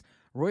prestigious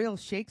Royal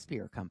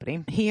Shakespeare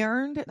Company. He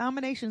earned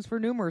nominations for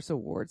numerous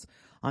awards.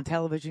 On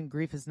television,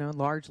 Greif is known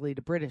largely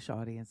to British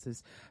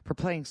audiences for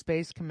playing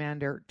Space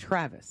Commander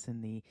Travis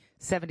in the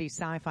 70s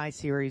sci-fi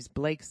series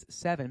Blake's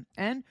 7,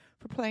 and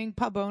for playing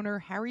pub owner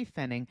Harry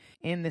Fenning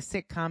in the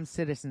sitcom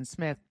Citizen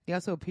Smith. He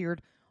also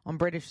appeared on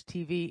British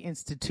TV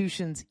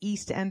institutions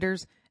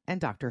EastEnders and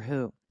Doctor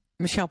Who.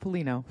 Michelle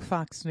Polino,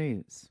 Fox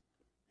News.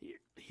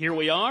 Here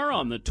we are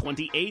on the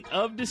 28th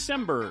of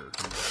December.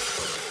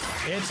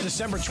 It's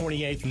December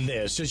 28th, and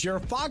this is your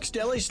Fox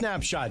Daily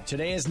Snapshot.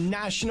 Today is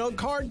National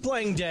Card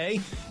Playing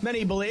Day.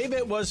 Many believe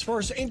it was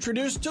first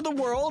introduced to the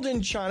world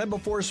in China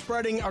before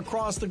spreading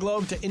across the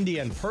globe to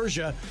India and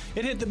Persia.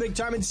 It hit the big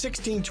time in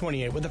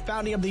 1628 with the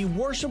founding of the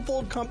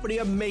Worshipful Company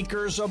of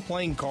Makers of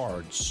Playing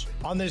Cards.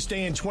 On this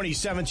day in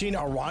 2017,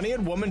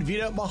 Iranian woman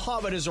Vida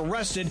Mohammed is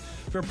arrested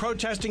for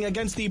protesting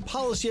against the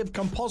policy of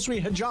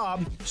compulsory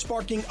hijab,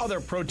 sparking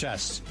other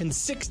protests. In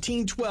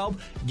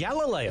 1612,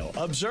 Galileo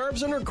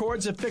observes and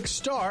records a fixed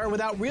star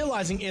without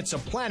realizing it's a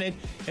planet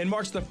and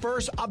marks the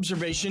first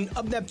observation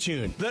of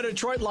Neptune. The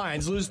Detroit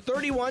Lions lose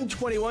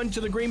 31-21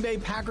 to the Green Bay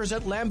Packers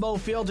at Lambeau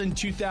Field in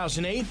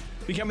 2008,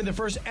 becoming the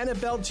first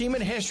NFL team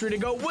in history to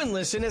go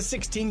winless in a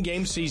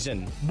 16-game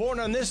season. Born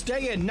on this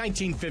day in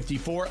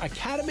 1954,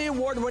 Academy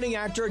Award-winning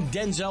actor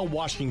Denzel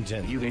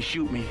Washington. You can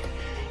shoot me,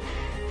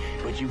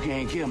 but you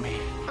can't kill me.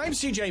 I'm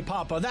CJ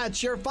Papa.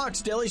 That's your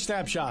Fox Daily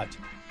Snapshot.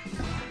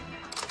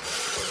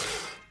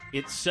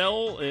 It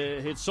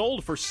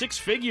sold for 6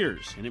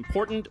 figures, an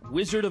important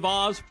Wizard of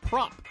Oz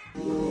prop.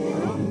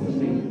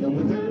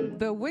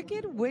 The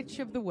Wicked Witch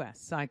of the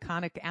West's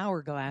iconic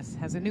hourglass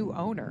has a new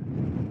owner.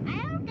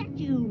 I'll get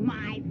you,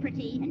 my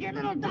pretty, and your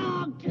little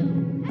dog,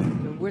 too.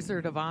 The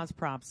Wizard of Oz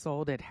prop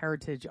sold at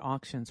Heritage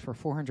Auctions for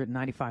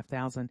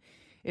 $495,000.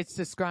 It's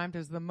described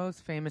as the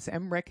most famous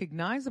and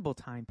recognizable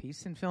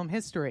timepiece in film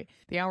history.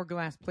 The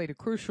hourglass played a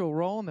crucial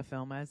role in the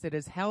film, as it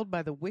is held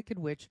by the Wicked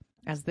Witch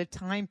as the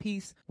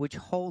timepiece which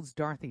holds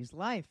Dorothy's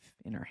life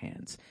in her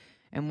hands.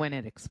 And when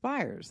it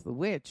expires, the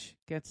witch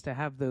gets to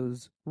have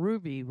those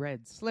ruby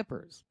red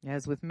slippers.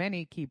 As with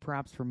many key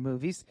props for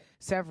movies,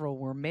 several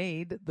were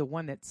made. The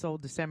one that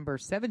sold December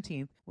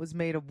 17th was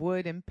made of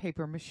wood and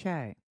paper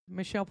mache.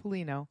 Michelle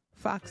Polino,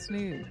 Fox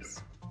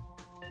News.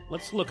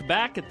 Let's look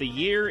back at the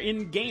year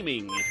in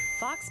gaming.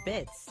 Fox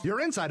Bits. Your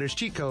insider's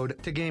cheat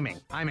code to gaming.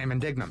 I'm Eamon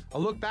Dignam. A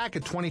look back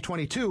at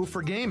 2022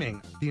 for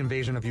gaming. The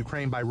invasion of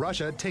Ukraine by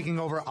Russia taking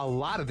over a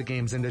lot of the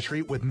games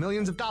industry with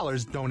millions of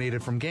dollars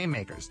donated from game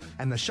makers,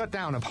 and the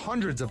shutdown of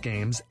hundreds of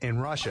games in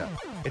Russia.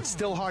 It's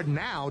still hard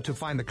now to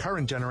find the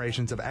current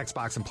generations of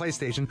Xbox and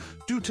PlayStation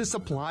due to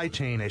supply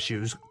chain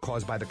issues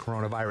caused by the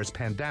coronavirus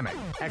pandemic.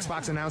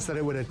 Xbox announced that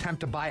it would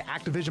attempt to buy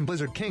Activision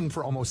Blizzard King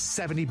for almost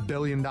 $70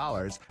 billion.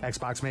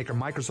 Xbox maker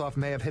Microsoft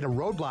may have hit a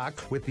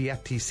roadblock, with the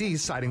FTC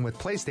siding with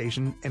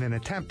PlayStation in an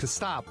attempt to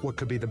stop what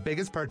could be the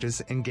biggest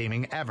purchase in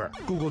gaming ever.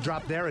 Google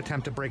dropped their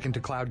attempt to break into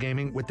cloud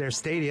gaming, with their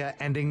Stadia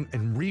ending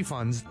in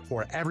refunds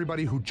for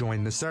everybody who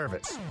joined the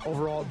service.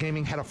 Overall,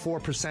 gaming had a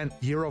 4%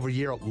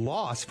 year-over-year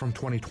loss from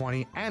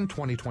 2020 and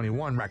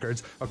 2021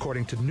 records,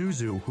 according to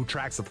Newzoo, who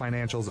tracks the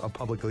financials of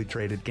publicly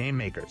traded game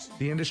makers.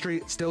 The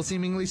industry still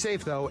seemingly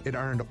safe, though. It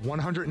earned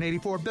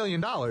 $184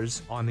 billion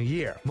on the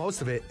year,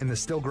 most of it in the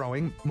still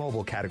growing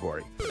mobile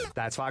category.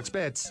 That's Fox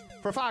Bits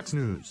for Fox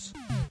News.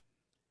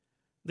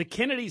 The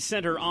Kennedy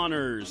Center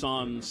Honors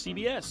on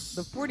CBS.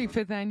 The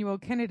 45th Annual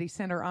Kennedy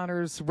Center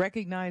Honors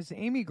recognize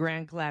Amy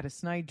Grant,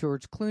 Gladys Knight,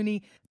 George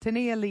Clooney,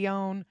 Tania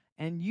Leone,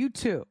 and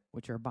U2,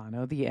 which are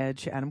Bono, The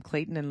Edge, Adam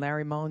Clayton, and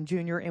Larry Mullen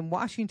Jr. in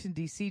Washington,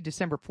 D.C.,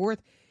 December 4th.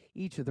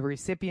 Each of the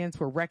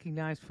recipients were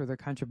recognized for their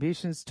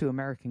contributions to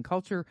American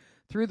culture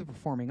through the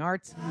performing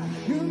arts.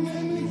 You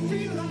make me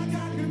feel like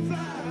I can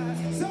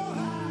fly so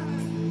high.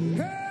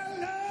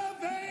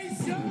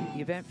 Elevation.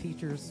 The event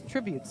features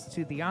tributes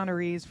to the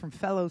honorees from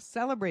fellow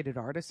celebrated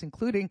artists,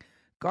 including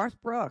Garth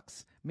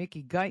Brooks,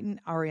 Mickey Guyton,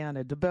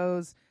 Ariana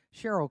DeBose,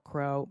 Sheryl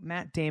Crow,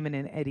 Matt Damon,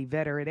 and Eddie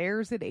Vedder. It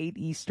airs at 8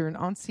 Eastern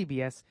on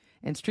CBS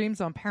and streams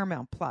on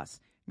Paramount+.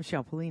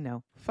 Michelle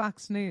Polino,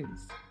 Fox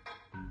News.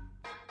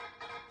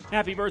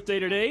 Happy birthday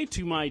today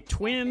to my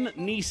twin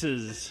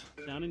nieces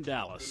down in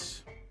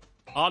Dallas.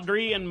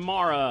 Audrey and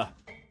Mara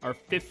are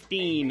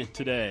 15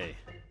 today.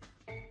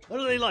 What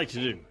do they like to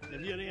do?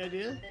 Have you any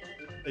idea?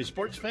 Are they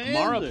sports fans?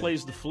 Mara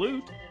plays the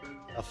flute.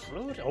 A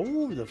flute?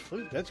 Oh, the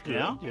flute. That's good.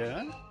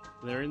 Yeah.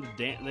 They're in the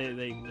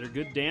they're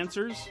good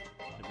dancers.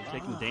 They've been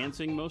taking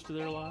dancing most of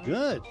their lives.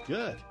 Good.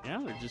 Yeah,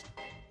 they're just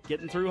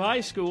getting through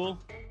high school,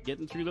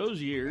 getting through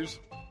those years.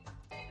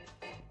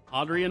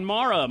 Audrey and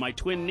Mara, my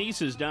twin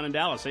nieces down in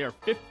Dallas, they are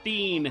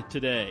 15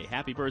 today.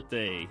 Happy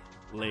birthday,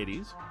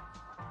 ladies.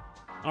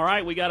 All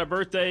right, we got a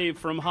birthday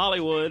from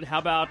Hollywood. How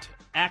about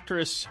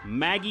actress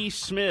Maggie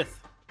Smith?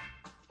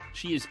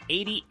 She is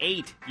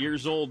 88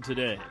 years old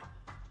today.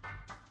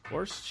 Of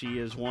course, she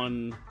has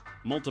won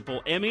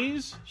multiple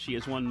Emmys. She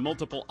has won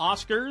multiple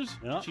Oscars.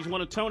 Yep. She's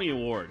won a Tony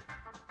Award.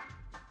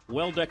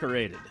 Well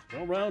decorated.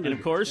 Well-rounded. And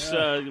of course,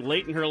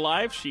 late in her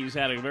life, she's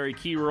had a very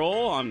key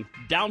role on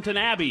Downton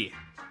Abbey,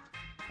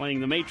 playing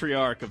the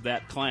matriarch of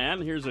that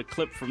clan. Here's a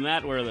clip from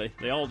that where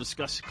they all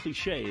discuss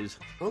cliches.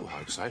 Oh, how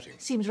exciting.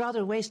 Seems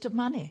rather a waste of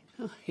money.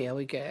 Oh, here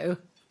we go.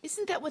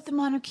 Isn't that what the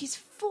monarchy's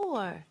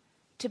for?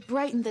 To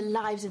brighten the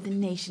lives of the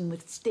nation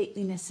with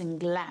stateliness and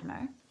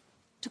glamour?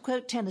 To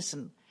quote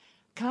Tennyson,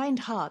 kind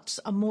hearts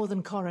are more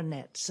than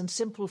coronets, and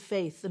simple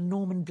faith than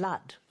Norman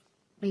blood.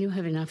 Will you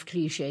have enough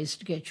cliches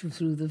to get you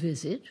through the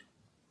visit?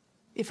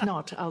 If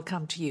not, I'll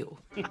come to you.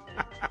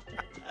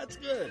 That's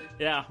good.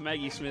 Yeah,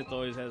 Maggie Smith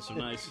always has some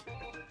nice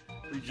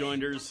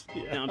rejoinders.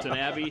 Downton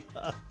Abbey.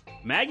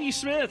 Maggie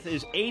Smith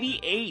is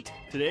 88.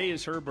 Today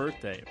is her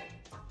birthday.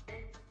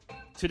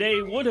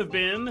 Today would have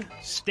been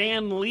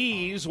Stan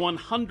Lee's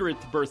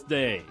 100th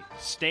birthday.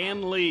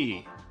 Stan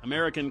Lee,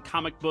 American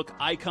comic book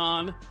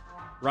icon,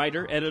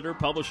 writer, editor,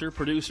 publisher,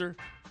 producer,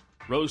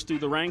 rose through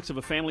the ranks of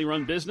a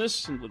family-run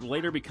business and would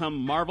later become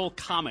Marvel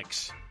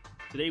Comics.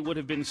 Today would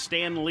have been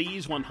Stan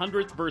Lee's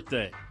 100th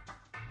birthday.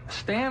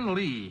 Stan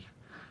Lee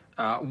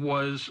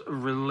was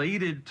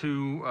related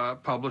to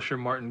publisher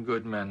Martin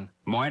Goodman.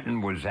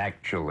 Martin was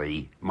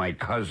actually my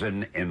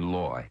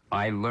cousin-in-law.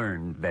 I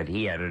learned that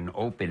he had an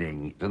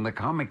opening in the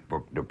comic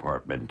book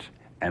department.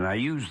 And I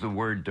use the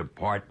word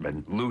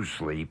department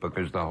loosely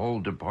because the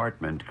whole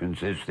department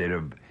consisted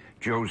of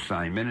Joe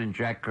Simon and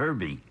Jack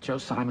Kirby. Joe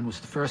Simon was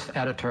the first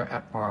editor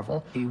at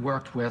Marvel. He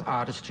worked with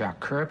artist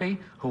Jack Kirby,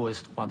 who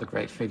was one of the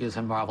great figures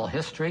in Marvel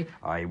history.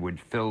 I would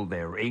fill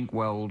their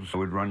inkwells. I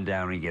would run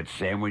down and get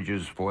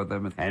sandwiches for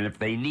them. And if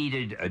they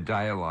needed a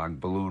dialogue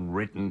balloon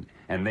written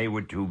and they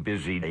were too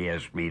busy, they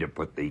asked me to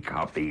put the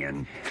copy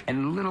in.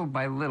 And little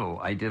by little,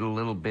 I did a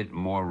little bit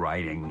more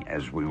writing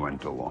as we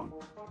went along.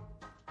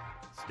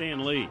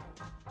 Stan Lee.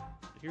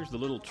 Here's the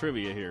little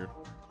trivia here.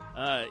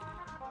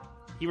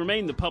 He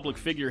remained the public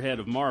figurehead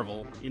of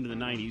Marvel into the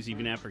 90s,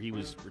 even after he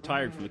was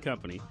retired from the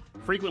company.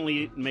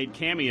 Frequently made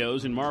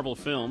cameos in Marvel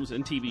films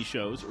and TV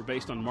shows that were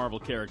based on Marvel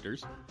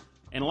characters.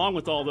 And along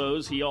with all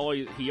those, he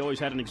always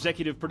had an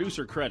executive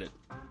producer credit.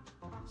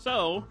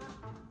 So,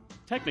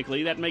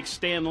 technically, that makes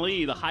Stan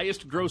Lee the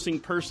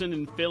highest-grossing person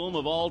in film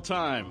of all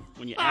time.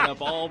 When you add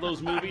up all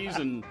those movies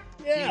and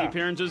TV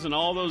appearances and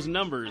all those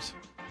numbers.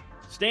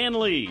 Stan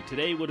Lee,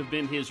 today would have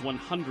been his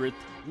 100th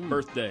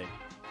birthday.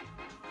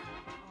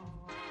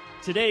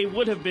 Today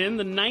would have been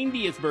the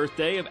 90th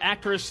birthday of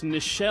actress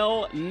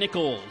Nichelle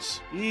Nichols.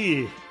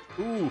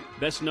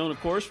 best known, of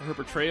course, for her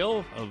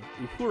portrayal of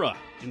Uhura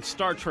in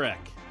Star Trek,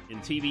 in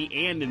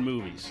TV and in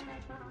movies.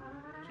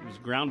 She was a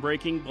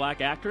groundbreaking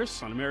black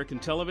actress on American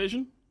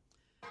television.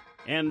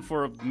 And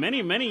for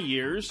many, many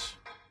years,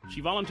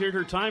 she volunteered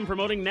her time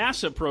promoting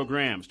NASA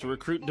programs to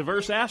recruit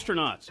diverse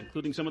astronauts,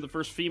 including some of the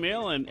first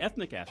female and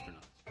ethnic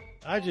astronauts.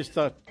 I just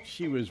thought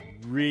she was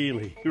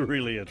really,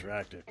 really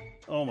attractive.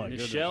 Oh, my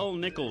goodness. Nichelle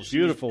Nichols.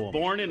 Beautiful. She was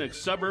born in a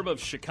suburb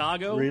of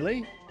Chicago.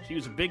 Really? She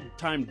was a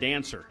big-time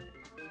dancer.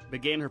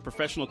 Began her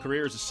professional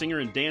career as a singer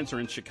and dancer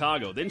in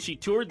Chicago. Then she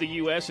toured the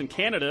U.S. and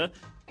Canada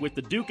with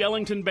the Duke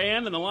Ellington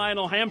Band and the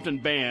Lionel Hampton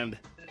Band.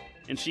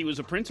 And she was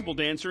a principal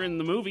dancer in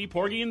the movie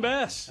Porgy and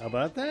Bess. How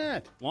about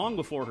that? Long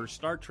before her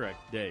Star Trek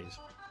days.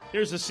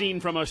 Here's a scene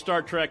from a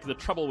Star Trek, The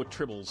Trouble with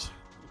Tribbles.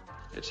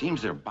 It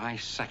seems they're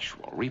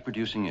bisexual,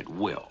 reproducing at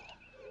will.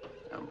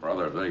 Now,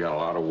 brother, they got a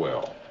lot of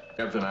will.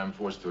 Captain, I'm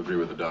forced to agree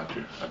with the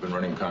doctor. I've been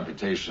running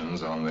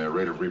computations on their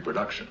rate of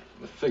reproduction.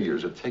 The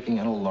figures are taking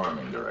an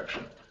alarming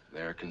direction.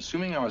 They're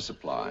consuming our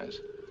supplies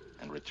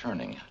and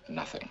returning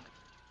nothing.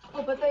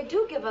 Oh, but they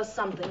do give us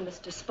something,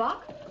 Mr.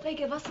 Spock. They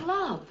give us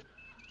love.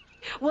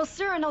 Well,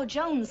 Cyrano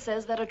Jones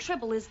says that a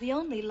tribble is the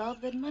only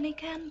love that money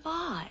can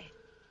buy.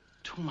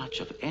 Too much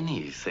of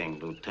anything,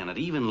 Lieutenant.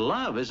 Even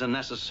love isn't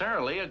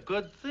necessarily a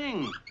good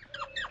thing.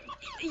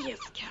 Yes,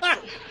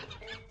 Captain.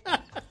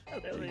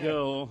 There we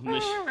go.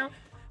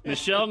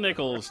 Nichelle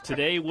Nichols.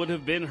 Today would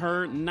have been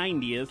her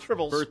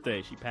 90th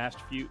birthday. She passed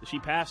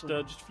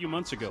just a few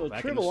months ago. So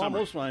back Tribble in the summer.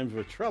 almost rhymes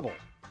with trouble.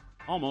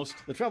 Almost.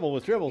 The Trouble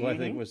with Tribbles, I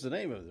think, was the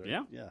name of it.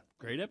 Right? Yeah.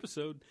 Great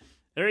episode.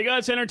 There you go.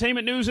 It's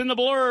entertainment news in the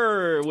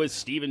blur with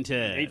Steve and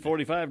Ted.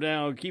 8:45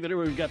 now. Keep it here.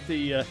 We've got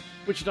the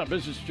Wichita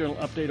Business Journal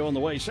update on the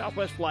way.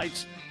 Southwest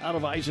flights out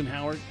of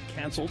Eisenhower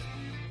canceled.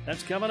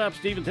 That's coming up.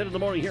 Steve and Ted in the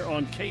morning here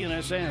on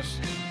KNSS.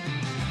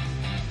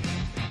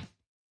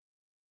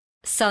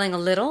 Selling a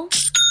little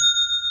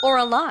or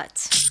a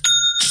lot?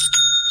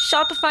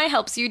 Shopify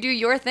helps you do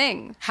your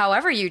thing,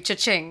 however you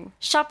cha-ching.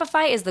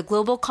 Shopify is the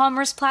global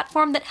commerce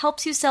platform that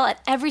helps you sell at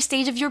every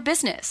stage of your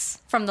business.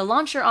 From the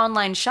launch your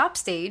online shop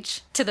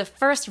stage, to the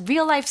first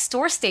real-life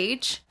store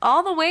stage,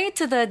 all the way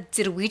to the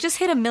did we just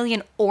hit 1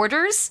 million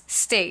orders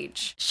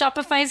stage.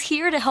 Shopify's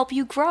here to help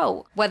you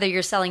grow. Whether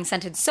you're selling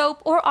scented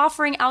soap or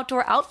offering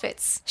outdoor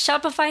outfits,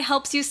 Shopify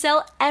helps you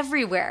sell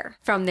everywhere.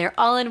 From their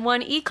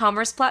all-in-one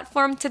e-commerce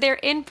platform to their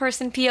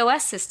in-person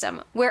POS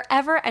system.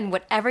 Wherever and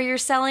whatever you're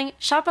selling,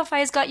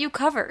 Shopify's got you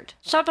covered.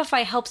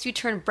 Shopify helps you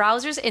turn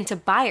browsers into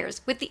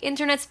buyers with the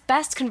internet's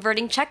best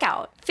converting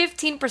checkout.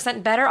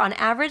 15% better on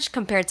average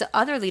compared to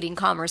other leading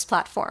commerce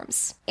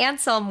platforms. And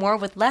sell more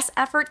with less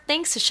effort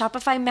thanks to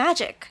Shopify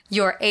Magic,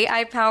 your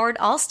AI-powered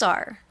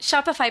all-star.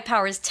 Shopify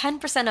powers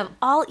 10% of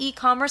all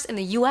e-commerce in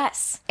the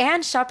U.S.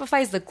 And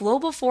Shopify is the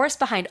global force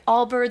behind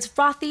Allbirds,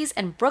 Rothy's,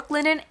 and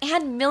Brooklinen,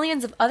 and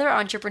millions of other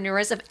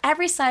entrepreneurs of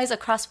every size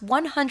across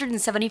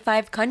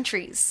 175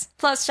 countries.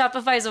 Plus,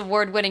 Shopify's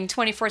award-winning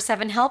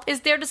 24/7 help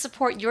is there to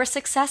support your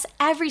success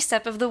every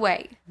step of the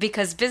way.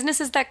 Because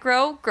businesses that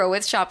grow, grow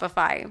with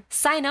Shopify.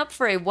 Sign up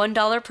for a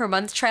 $1 per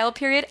month trial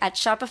period at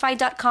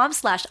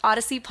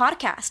shopify.com/Odyssey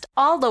Podcast,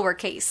 all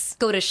lowercase.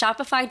 Go to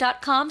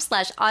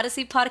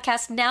shopify.com/Odyssey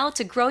Podcast now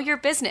to grow your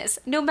business,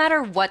 no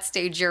matter what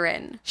stage you're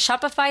in.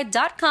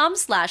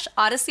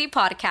 Shopify.com/Odyssey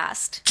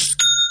Podcast.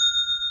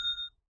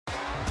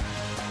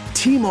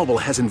 T-Mobile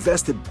has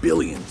invested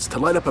billions to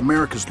light up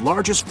America's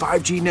largest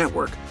 5G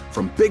network,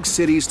 from big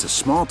cities to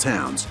small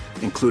towns,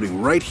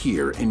 including right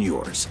here in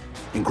yours.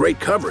 And great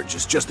coverage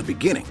is just the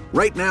beginning.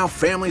 Right now,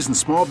 families and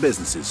small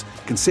businesses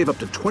can save up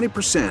to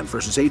 20%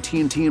 versus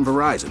AT&T and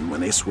Verizon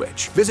when they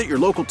switch. Visit your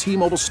local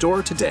T-Mobile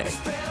store today.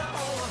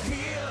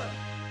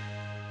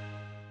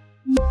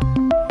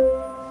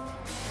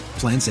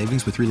 Plan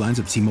savings with 3 lines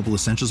of T-Mobile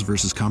Essentials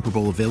versus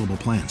comparable available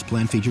plans.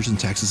 Plan features and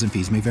taxes and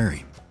fees may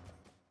vary.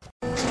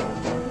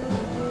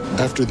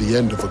 After the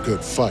end of a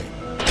good fight,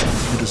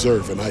 you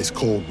deserve an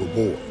ice-cold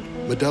reward.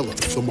 Modelo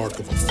is the mark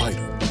of a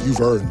fighter.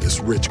 You've earned this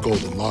rich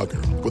golden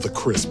lager with a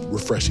crisp,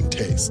 refreshing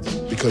taste.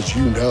 Because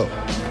you know,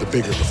 the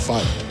bigger the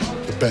fight,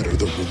 the better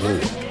the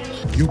reward.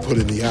 You put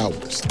in the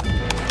hours,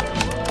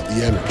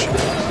 the energy,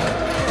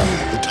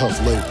 the tough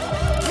labor.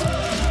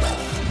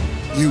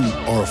 You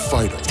are a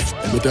fighter,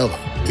 and Modelo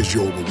is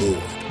your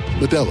reward.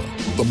 Modelo,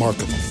 the mark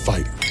of a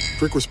fighter.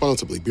 Drink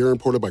responsibly. Beer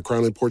imported by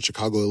Crown Imports,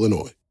 Chicago,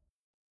 Illinois.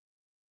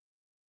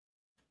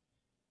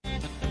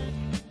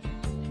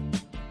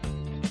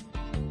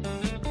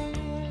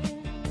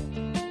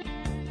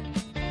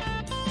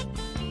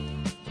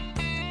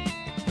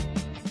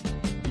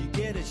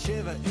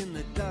 Shiver in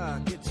the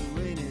dark, it's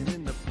raining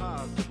in the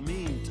park, but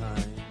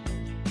meantime,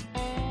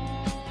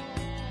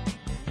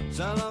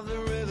 sound of the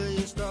river,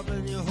 you stop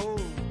and you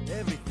hold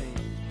everything.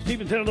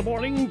 Steve and Ted in the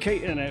morning,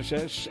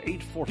 KNSS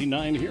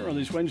 8:49 here on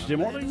this Wednesday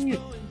morning.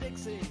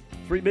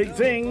 3 big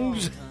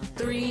things.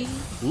 3.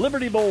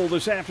 Liberty Bowl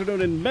this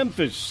afternoon in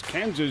Memphis,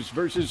 Kansas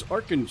versus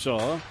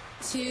Arkansas.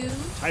 2.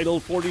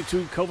 Title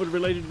 42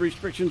 COVID-related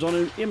restrictions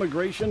on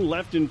immigration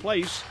left in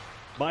place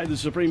by the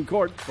Supreme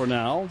Court for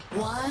now.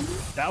 1.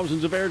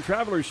 Thousands of air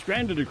travelers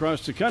stranded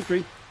across the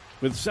country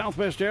with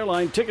Southwest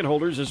Airline ticket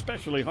holders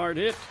especially hard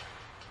hit.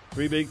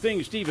 Three big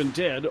things, Steve and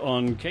Ted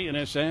on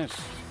KNSS.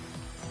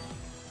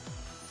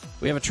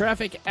 We have a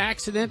traffic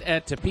accident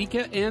at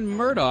Topeka and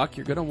Murdoch.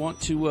 You're going to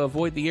want to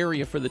avoid the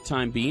area for the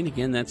time being.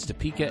 Again, that's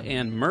Topeka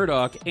and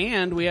Murdoch.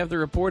 And we have the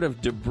report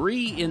of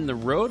debris in the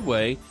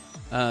roadway.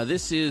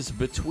 This is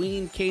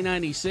between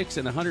K96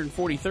 and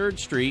 143rd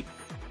Street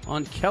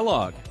on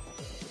Kellogg.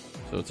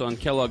 So it's on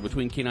Kellogg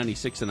between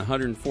K96 and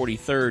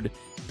 143rd.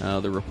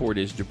 The report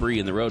is debris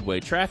in the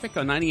roadway. Traffic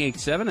on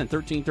 98.7 and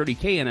 1330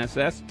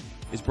 KNSS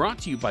is brought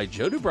to you by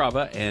Joe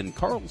Dubrava and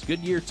Carl's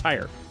Goodyear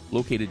Tire,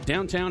 located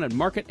downtown at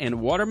Market and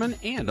Waterman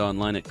and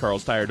online at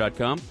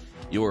carlstire.com.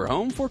 Your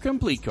home for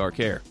complete car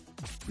care.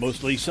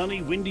 Mostly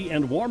sunny, windy,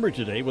 and warmer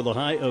today with a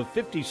high of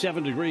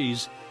 57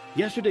 degrees.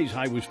 Yesterday's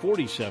high was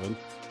 47.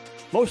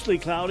 Mostly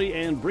cloudy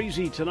and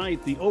breezy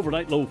tonight, the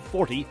overnight low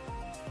 40.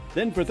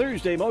 Then for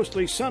Thursday,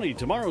 mostly sunny.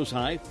 Tomorrow's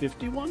high,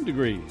 51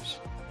 degrees.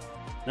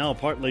 Now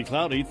partly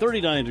cloudy,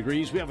 39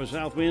 degrees. We have a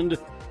south wind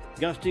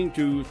gusting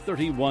to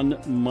 31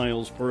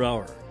 miles per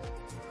hour.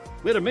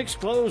 We had a mixed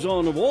close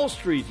on Wall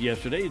Street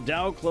yesterday.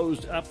 Dow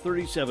closed up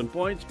 37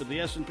 points, but the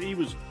S&P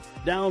was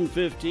down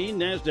 15.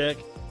 NASDAQ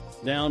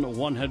down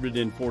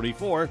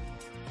 144.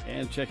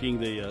 And checking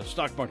the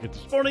stock market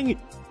this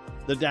morning,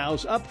 the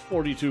Dow's up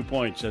 42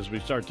 points as we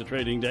start the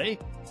trading day.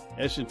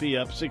 S&P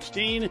up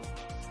 16,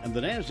 and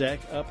the NASDAQ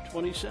up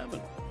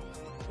 27.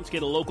 Let's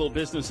get a local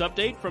business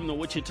update from the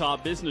Wichita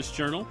Business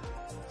Journal.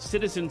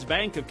 Citizens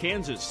Bank of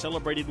Kansas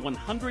celebrated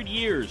 100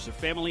 years of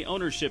family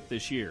ownership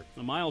this year,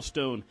 a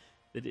milestone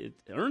that it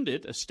earned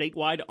it a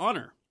statewide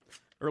honor.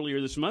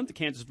 Earlier this month, the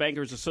Kansas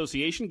Bankers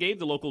Association gave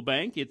the local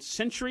bank its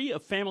Century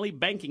of Family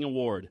Banking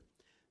Award.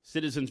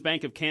 Citizens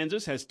Bank of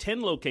Kansas has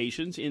 10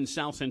 locations in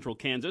south central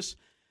Kansas,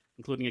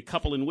 including a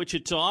couple in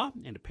Wichita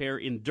and a pair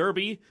in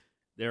Derby.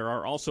 There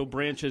are also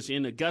branches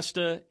in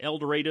Augusta, El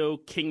Dorado,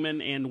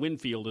 Kingman, and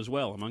Winfield as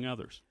well, among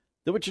others.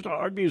 The Wichita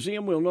Art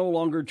Museum will no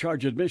longer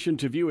charge admission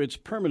to view its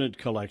permanent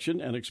collection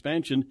and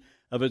expansion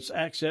of its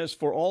Access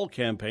for All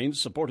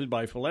campaigns supported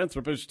by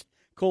philanthropist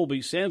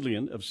Colby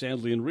Sandlian of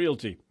Sandlian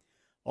Realty.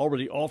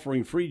 Already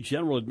offering free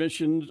general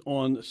admission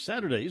on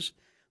Saturdays,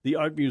 the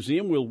Art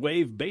Museum will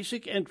waive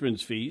basic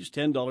entrance fees,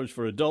 $10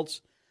 for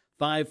adults,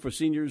 $5 for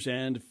seniors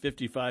and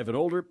 55 and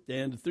older,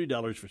 and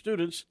 $3 for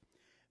students.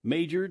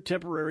 Major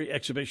temporary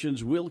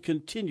exhibitions will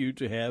continue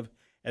to have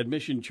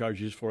admission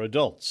charges for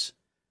adults.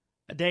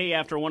 A day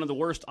after one of the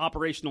worst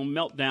operational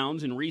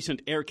meltdowns in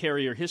recent air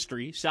carrier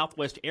history,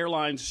 Southwest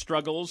Airlines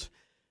struggles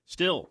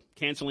still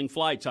canceling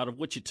flights out of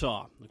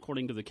Wichita.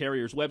 According to the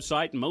carrier's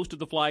website, most of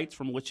the flights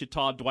from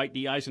Wichita Dwight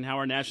D.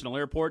 Eisenhower National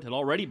Airport had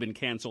already been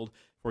canceled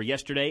for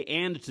yesterday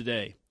and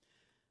today.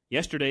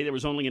 Yesterday, there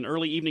was only an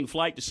early evening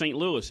flight to St.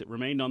 Louis. It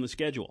remained on the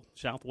schedule.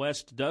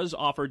 Southwest does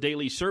offer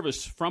daily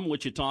service from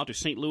Wichita to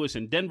St. Louis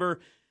and Denver,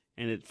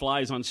 and it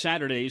flies on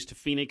Saturdays to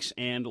Phoenix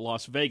and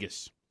Las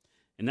Vegas.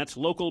 And that's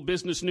local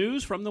business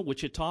news from the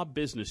Wichita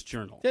Business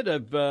Journal.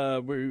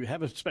 We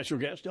have a special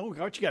guest. Oh,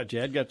 what you got,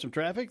 Chad? Got some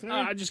traffic there?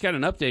 I just got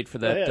an update for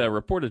that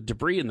report of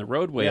debris in the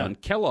roadway on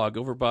Kellogg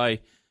over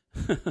by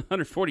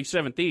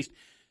 147th East.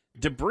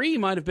 Debris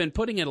might have been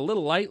putting it a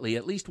little lightly.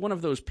 At least one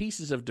of those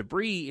pieces of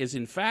debris is,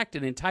 in fact,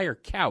 an entire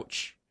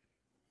couch.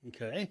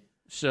 Okay.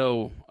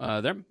 So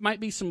there might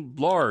be some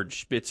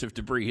large bits of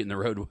debris in the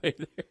roadway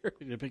there.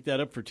 You pick that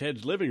up for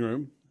Ted's living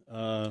room.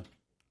 Let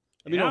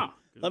me know.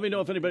 Let me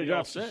know if anybody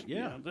drops it.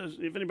 Yeah,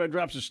 if anybody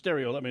drops a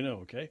stereo, let me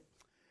know, okay?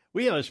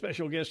 We have a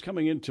special guest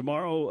coming in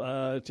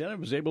tomorrow. Ted, I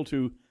was able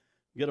to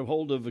get a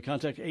hold of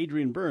contact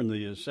Adrienne Byrne,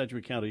 the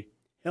Sedgwick County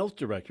Health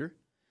Director.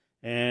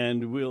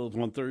 And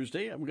on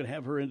Thursday, I'm going to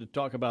have her in to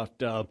talk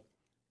about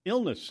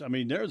illness. I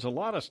mean, there's a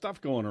lot of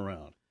stuff going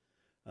around.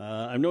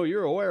 I know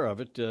you're aware of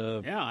it.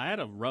 I had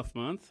a rough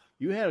month.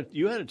 You had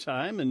a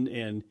time,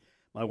 and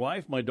my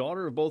wife, my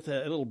daughter have both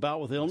had a little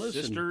bout with illness.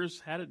 My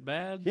sisters had it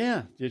bad.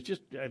 Yeah,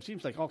 it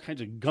seems like all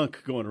kinds of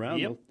gunk going around.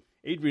 Yep. Well,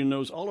 Adrienne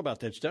knows all about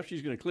that stuff.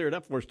 She's going to clear it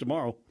up for us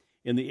tomorrow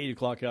in the 8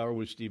 o'clock hour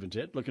with Steve and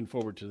Ted. Looking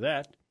forward to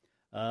that.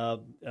 A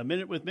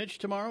Minute with Mitch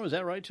tomorrow, is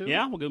that right, too?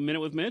 Yeah, we'll go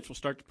Minute with Mitch. We'll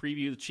start to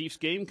preview the Chiefs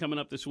game coming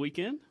up this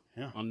weekend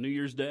on New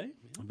Year's Day.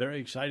 I'm very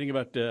excited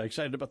about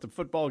the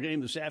football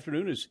game this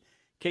afternoon as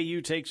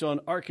KU takes on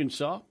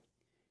Arkansas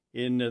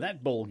in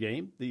that bowl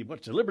game. The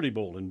Liberty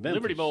Bowl in Memphis.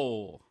 Liberty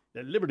Bowl.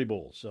 The Liberty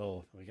Bowl.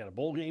 So we got a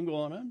bowl game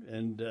going on,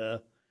 and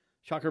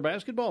Shocker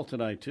basketball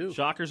tonight, too.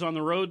 Shockers on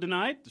the road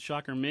tonight. The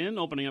Shocker men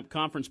opening up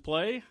conference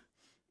play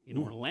in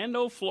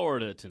Orlando,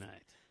 Florida tonight.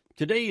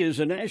 Today is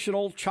a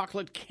National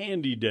Chocolate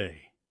Candy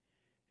Day.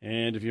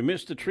 And if you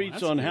missed the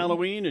treats on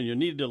Halloween and you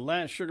needed a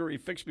last sugary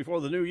fix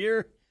before the new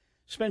year,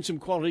 spend some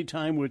quality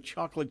time with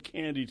chocolate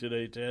candy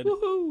today, Ted.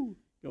 Woohoo!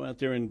 Go out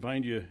there and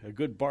find you a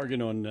good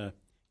bargain on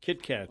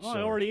Kit Kats.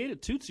 I already ate a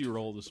Tootsie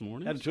Roll this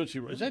morning. Had a Tootsie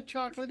Roll. Is that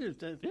chocolate? Or is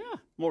that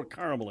more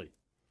caramelly?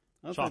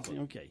 Chocolate.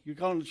 Okay, you're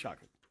calling it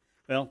chocolate.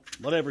 Well,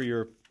 whatever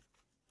your,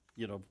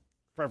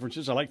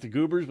 preferences. I like the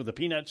Goobers with the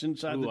peanuts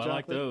inside the chocolate. I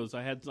like those.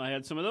 I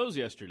had some of those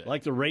yesterday. I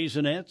like the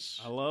Raisinets.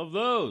 I love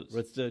those.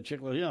 With the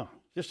chocolate,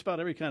 Just about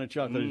every kind of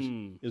chocolate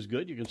is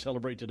good. You can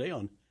celebrate today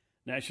on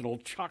National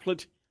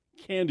Chocolate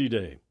Candy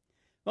Day.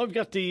 Well, we've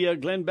got the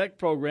Glenn Beck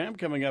program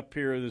coming up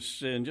here in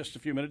just a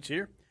few minutes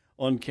here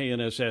on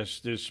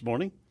KNSS this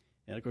morning.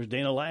 And, of course,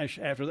 Dana Lash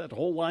after that, the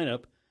whole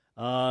lineup.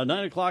 9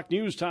 o'clock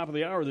news, top of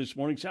the hour this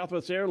morning.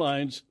 Southwest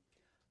Airlines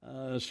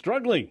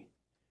struggling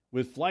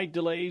with flight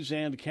delays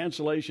and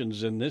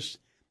cancellations. And this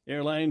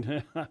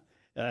airline,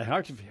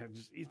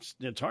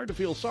 it's hard to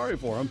feel sorry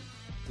for them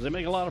because they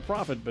make a lot of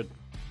profit, but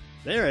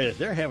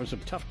they're having some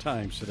tough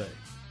times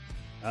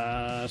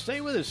today.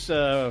 Stay with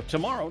us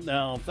tomorrow.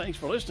 Now, thanks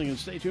for listening, and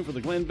stay tuned for the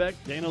Glenn Beck,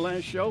 Dana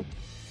Lash Show.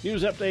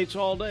 News updates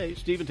all day.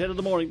 Steve and Ted in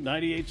the morning,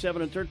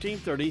 98.7 and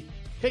 1330,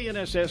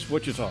 KNSS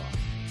Wichita.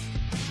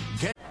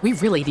 We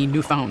really need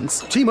new phones.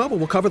 T-Mobile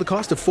will cover the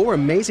cost of 4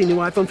 amazing new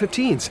iPhone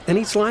 15s, and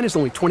each line is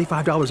only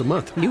 $25 a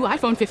month. New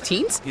iPhone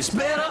 15s? It's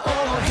better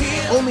over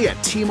here. Only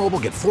at T-Mobile,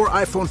 get 4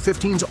 iPhone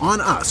 15s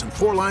on us and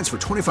 4 lines for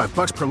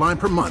 $25 per line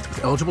per month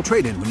with eligible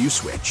trade-in when you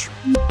switch.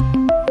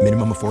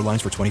 Minimum of 4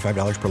 lines for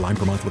 $25 per line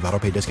per month with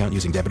autopay discount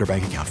using debit or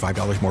bank account.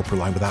 $5 more per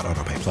line without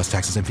autopay, plus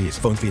taxes and fees.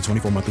 Phone fee at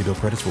 24 monthly bill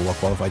credits for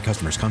well-qualified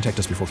customers. Contact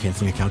us before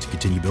canceling account to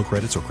continue bill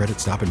credits or credit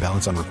stop and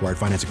balance on required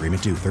finance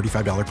agreement due.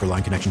 $35 per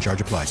line connection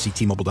charge applies. See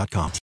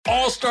T-Mobile.com.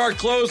 All-star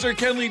closer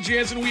Kenley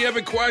Jansen, we have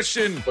a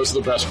question. What's the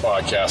best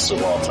podcast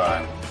of all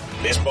time?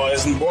 Baseball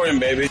isn't boring,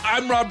 baby.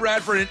 I'm Rob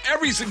Bradford, and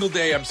every single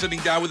day I'm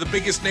sitting down with the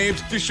biggest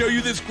names to show you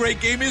this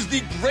great game is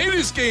the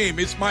greatest game.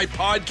 It's my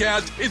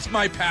podcast. It's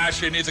my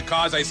passion. It's a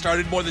cause I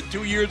started more than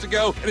 2 years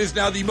ago and is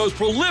now the most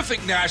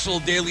prolific national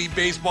daily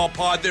baseball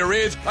pod there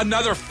is.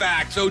 Another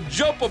fact, so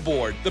jump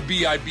aboard the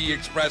BIB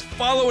Express.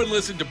 Follow and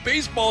listen to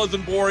Baseball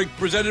Isn't Boring,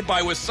 presented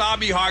by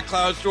Wasabi Hot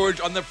Cloud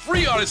Storage on the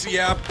free Odyssey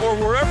app or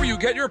wherever you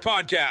get your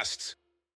podcasts.